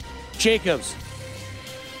 Josh Jacobs.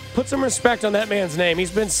 Put some respect on that man's name.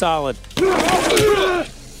 He's been solid.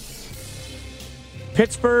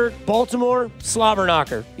 Pittsburgh, Baltimore, slobber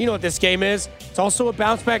knocker. You know what this game is. It's also a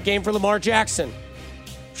bounce-back game for Lamar Jackson.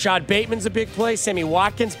 Rashad Bateman's a big play. Sammy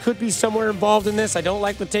Watkins could be somewhere involved in this. I don't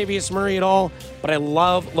like Latavius Murray at all, but I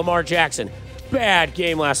love Lamar Jackson. Bad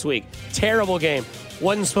game last week. Terrible game.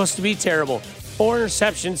 Wasn't supposed to be terrible. 4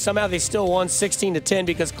 interceptions. Somehow they still won 16-10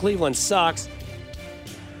 because Cleveland sucks.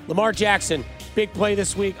 Lamar Jackson, big play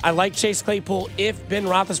this week. I like Chase Claypool if Ben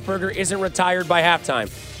Roethlisberger isn't retired by halftime.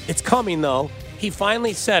 It's coming, though. He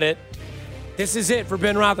finally said it. This is it for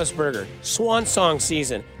Ben Roethlisberger. Swan song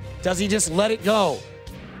season. Does he just let it go?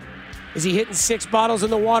 Is he hitting 6 bottles in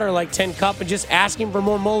the water like 10 Cup and just asking for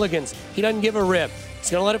more mulligans? He doesn't give a rip. He's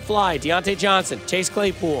going to let it fly. Deontay Johnson, Chase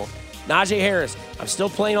Claypool, Najee Harris. I'm still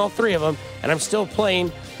playing all 3 of them, and I'm still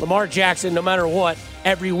playing Lamar Jackson no matter what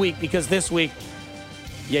every week because this week,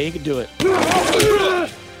 yeah, you can do it.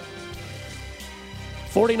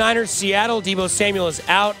 49ers, Seattle. Deebo Samuel is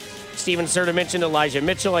out. Steven Serta mentioned Elijah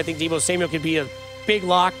Mitchell. I think Deebo Samuel could be a big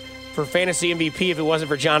lock for fantasy MVP if it wasn't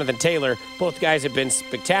for Jonathan Taylor. Both guys have been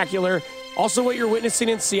spectacular. Also, what you're witnessing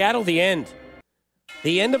in Seattle, the end.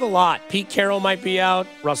 The end of a lot. Pete Carroll might be out.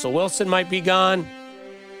 Russell Wilson might be gone.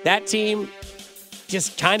 That team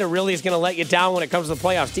just kind of really is going to let you down when it comes to the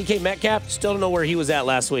playoffs. DK Metcalf, still don't know where he was at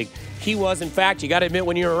last week. He was, in fact, you got to admit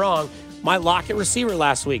when you were wrong, my lock at receiver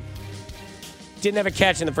last week. Didn't have a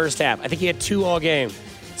catch in the first half. I think he had 2 all game.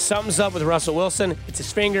 Something's up with Russell Wilson. It's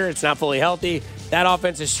his finger. It's not fully healthy. That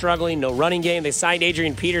offense is struggling. No running game. They signed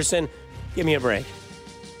Adrian Peterson. Give me a break.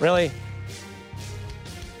 Really?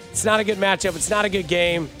 It's not a good matchup. It's not a good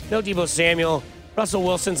game. No Deebo Samuel. Russell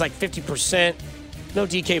Wilson's like 50%. No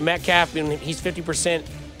DK Metcalf. He's 50%.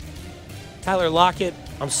 Tyler Lockett.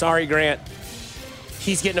 I'm sorry, Grant.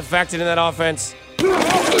 He's getting affected in that offense.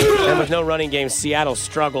 And with no running game, Seattle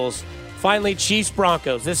struggles. Finally, Chiefs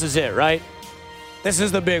Broncos. This is it, right? This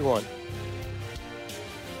is the big one.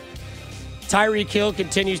 Tyreek Hill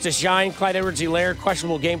continues to shine. Clyde Edwards-Helaire,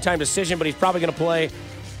 questionable game time decision, but he's probably going to play.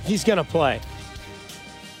 He's going to play.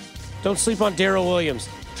 Don't sleep on Darrell Williams.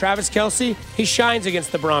 Travis Kelce, he shines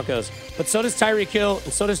against the Broncos. But so does Tyreek Hill,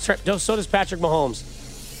 and so does Patrick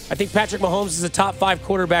Mahomes. I think Patrick Mahomes is a top 5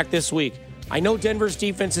 quarterback this week. I know Denver's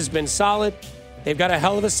defense has been solid. They've got a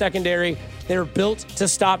hell of a secondary. They're built to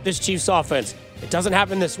stop this Chiefs offense. It doesn't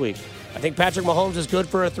happen this week. I think Patrick Mahomes is good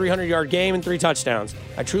for a 300-yard game and 3 touchdowns.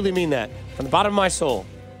 I truly mean that from the bottom of my soul.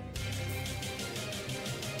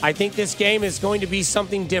 I think this game is going to be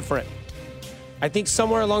something different. I think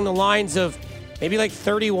somewhere along the lines of maybe like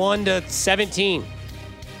 31-17.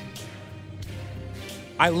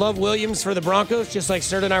 I love Williams for the Broncos, just like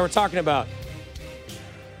Serta and I were talking about.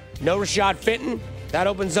 No Rashad Fenton. That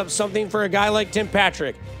opens up something for a guy like Tim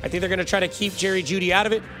Patrick. I think they're going to try to keep Jerry Jeudy out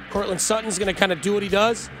of it. Cortland Sutton's going to kind of do what he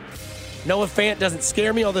does. Noah Fant doesn't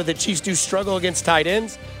scare me, although the Chiefs do struggle against tight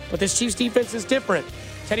ends. But this Chiefs defense is different.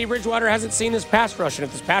 Teddy Bridgewater hasn't seen this pass rush, and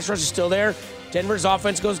if this pass rush is still there, Denver's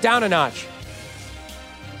offense goes down a notch.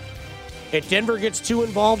 If Denver gets too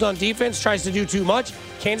involved on defense, tries to do too much,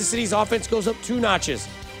 Kansas City's offense goes up 2 notches.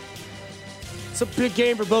 It's a big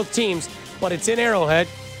game for both teams, but it's in Arrowhead.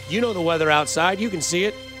 You know the weather outside. You can see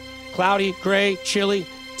it. Cloudy, gray, chilly.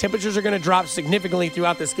 Temperatures are going to drop significantly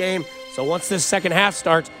throughout this game. So once this second half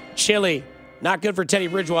starts, chilly. Not good for Teddy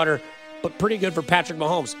Bridgewater, but pretty good for Patrick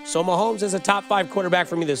Mahomes. So Mahomes is a top 5 quarterback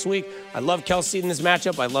for me this week. I love Kelsey in this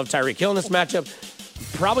matchup. I love Tyreek Hill in this matchup. I'm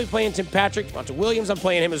probably playing Tim Patrick. Monty Williams, I'm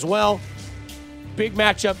playing him as well. Big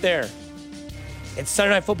matchup there. It's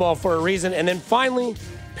Sunday Night Football for a reason. And then finally,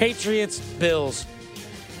 Patriots, Bills.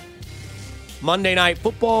 Monday Night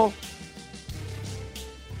Football.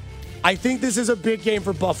 I think this is a big game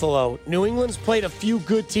for Buffalo. New England's played a few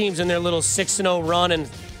good teams in their little 6-0 run and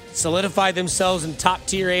solidified themselves in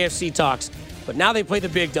top-tier AFC talks. But now they play the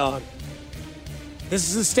big dog. This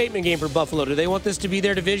is a statement game for Buffalo. Do they want this to be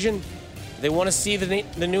their division? Do they want to see the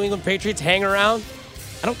New England Patriots hang around?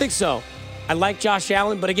 I don't think so. I like Josh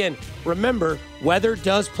Allen, but again, remember, weather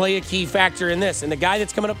does play a key factor in this. And the guy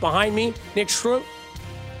that's coming up behind me, Nick Schwartz,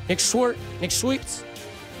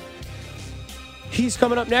 he's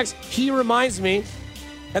coming up next. He reminds me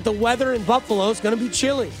that the weather in Buffalo is going to be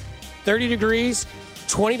chilly. 30 degrees,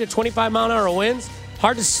 20 to 25 mile an hour winds.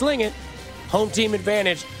 Hard to sling it. Home team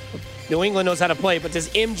advantage. New England knows how to play, but this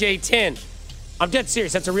MJ10, I'm dead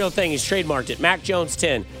serious. That's a real thing. He's trademarked it. Mac Jones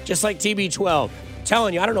 10, just like TB12. I'm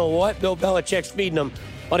telling you, I don't know what Bill Belichick's feeding them,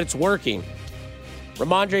 but it's working.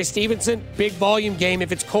 Ramondre Stevenson, big volume game.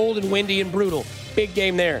 If it's cold and windy and brutal, big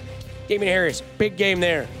game there. Damien Harris, big game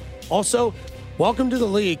there. Also, welcome to the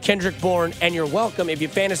league, Kendrick Bourne, and you're welcome if you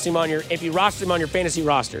roster him on your fantasy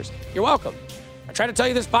rosters. You're welcome. I tried to tell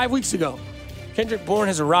you this 5 weeks ago. Kendrick Bourne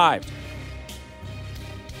has arrived.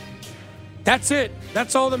 That's it.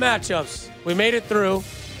 That's all the matchups. We made it through.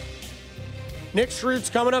 Nick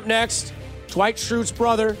Schroot's coming up next. Dwight Schrute's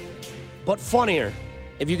brother, but funnier,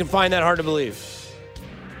 if you can find that hard to believe.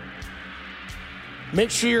 Make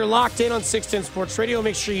sure you're locked in on 610 Sports Radio.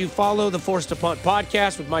 Make sure you follow the Forced to Punt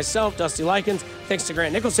podcast with myself, Dusty Likens. Thanks to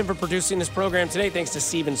Grant Nicholson for producing this program today. Thanks to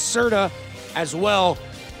Steven Serta as well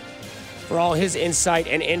for all his insight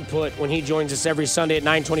and input when he joins us every Sunday at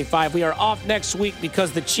 9:25. We are off next week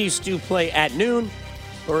because the Chiefs do play at noon.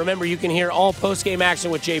 But remember, you can hear all post-game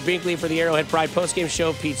action with Jay Binkley for the Arrowhead Pride post-game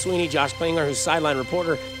show. Pete Sweeney, Josh Klingler, who's sideline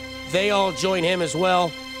reporter. They all join him as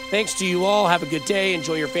well. Thanks to you all. Have a good day.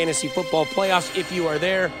 Enjoy your fantasy football playoffs if you are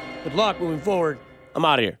there. Good luck moving forward. I'm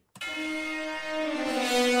out of here.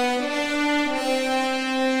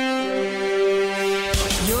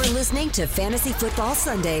 You're listening to Fantasy Football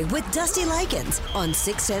Sunday with Dusty Likens on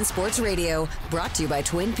 610 Sports Radio. Brought to you by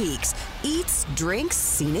Twin Peaks. Eats, drinks,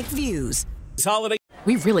 scenic views. Holiday.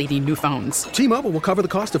 We really need new phones. T-Mobile will cover the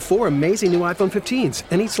cost of 4 amazing new iPhone 15s,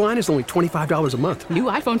 and each line is only $25 a month. New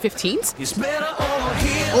iPhone 15s? It's better over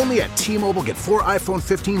here. Only at T-Mobile, get 4 iPhone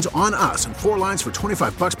 15s on us and 4 lines for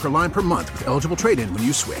 $25 per line per month with eligible trade-in when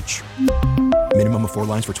you switch. Minimum of 4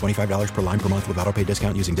 lines for $25 per line per month with autopay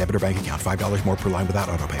discount using debit or bank account. $5 more per line without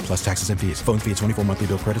autopay, plus taxes and fees. Phone fee at 24 monthly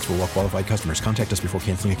bill credits for well-qualified customers. Contact us before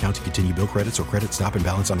canceling account to continue bill credits or credit stop and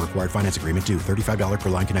balance on required finance agreement due. $35 per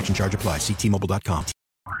line connection charge applies. See T-Mobile.com.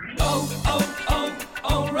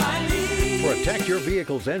 O'Reilly. Protect your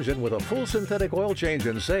vehicle's engine with a full synthetic oil change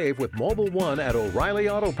and save with Mobil 1 at O'Reilly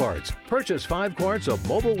Auto Parts. Purchase 5 quarts of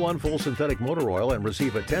Mobil 1 full synthetic motor oil and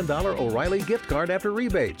receive a $10 O'Reilly gift card after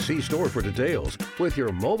rebate. See store for details. With your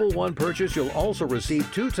Mobil 1 purchase, you'll also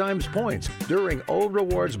receive 2 times points during O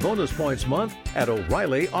Rewards Bonus Points Month at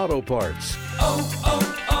O'Reilly Auto Parts.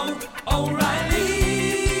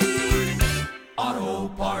 O'Reilly Auto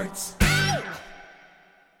Parts.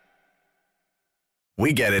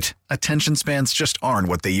 We get it. Attention spans just aren't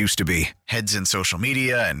what they used to be. Heads in social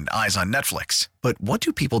media and eyes on Netflix. But what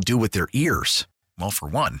do people do with their ears? Well, for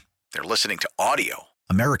one, they're listening to audio.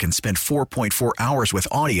 Americans spend 4.4 hours with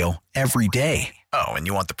audio every day. Oh, and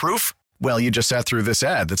you want the proof? Well, you just sat through this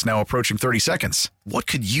ad that's now approaching 30 seconds. What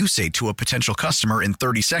could you say to a potential customer in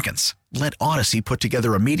 30 seconds? Let Odyssey put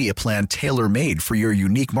together a media plan tailor-made for your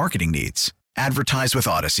unique marketing needs. Advertise with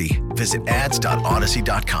Odyssey. Visit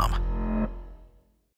ads.odyssey.com.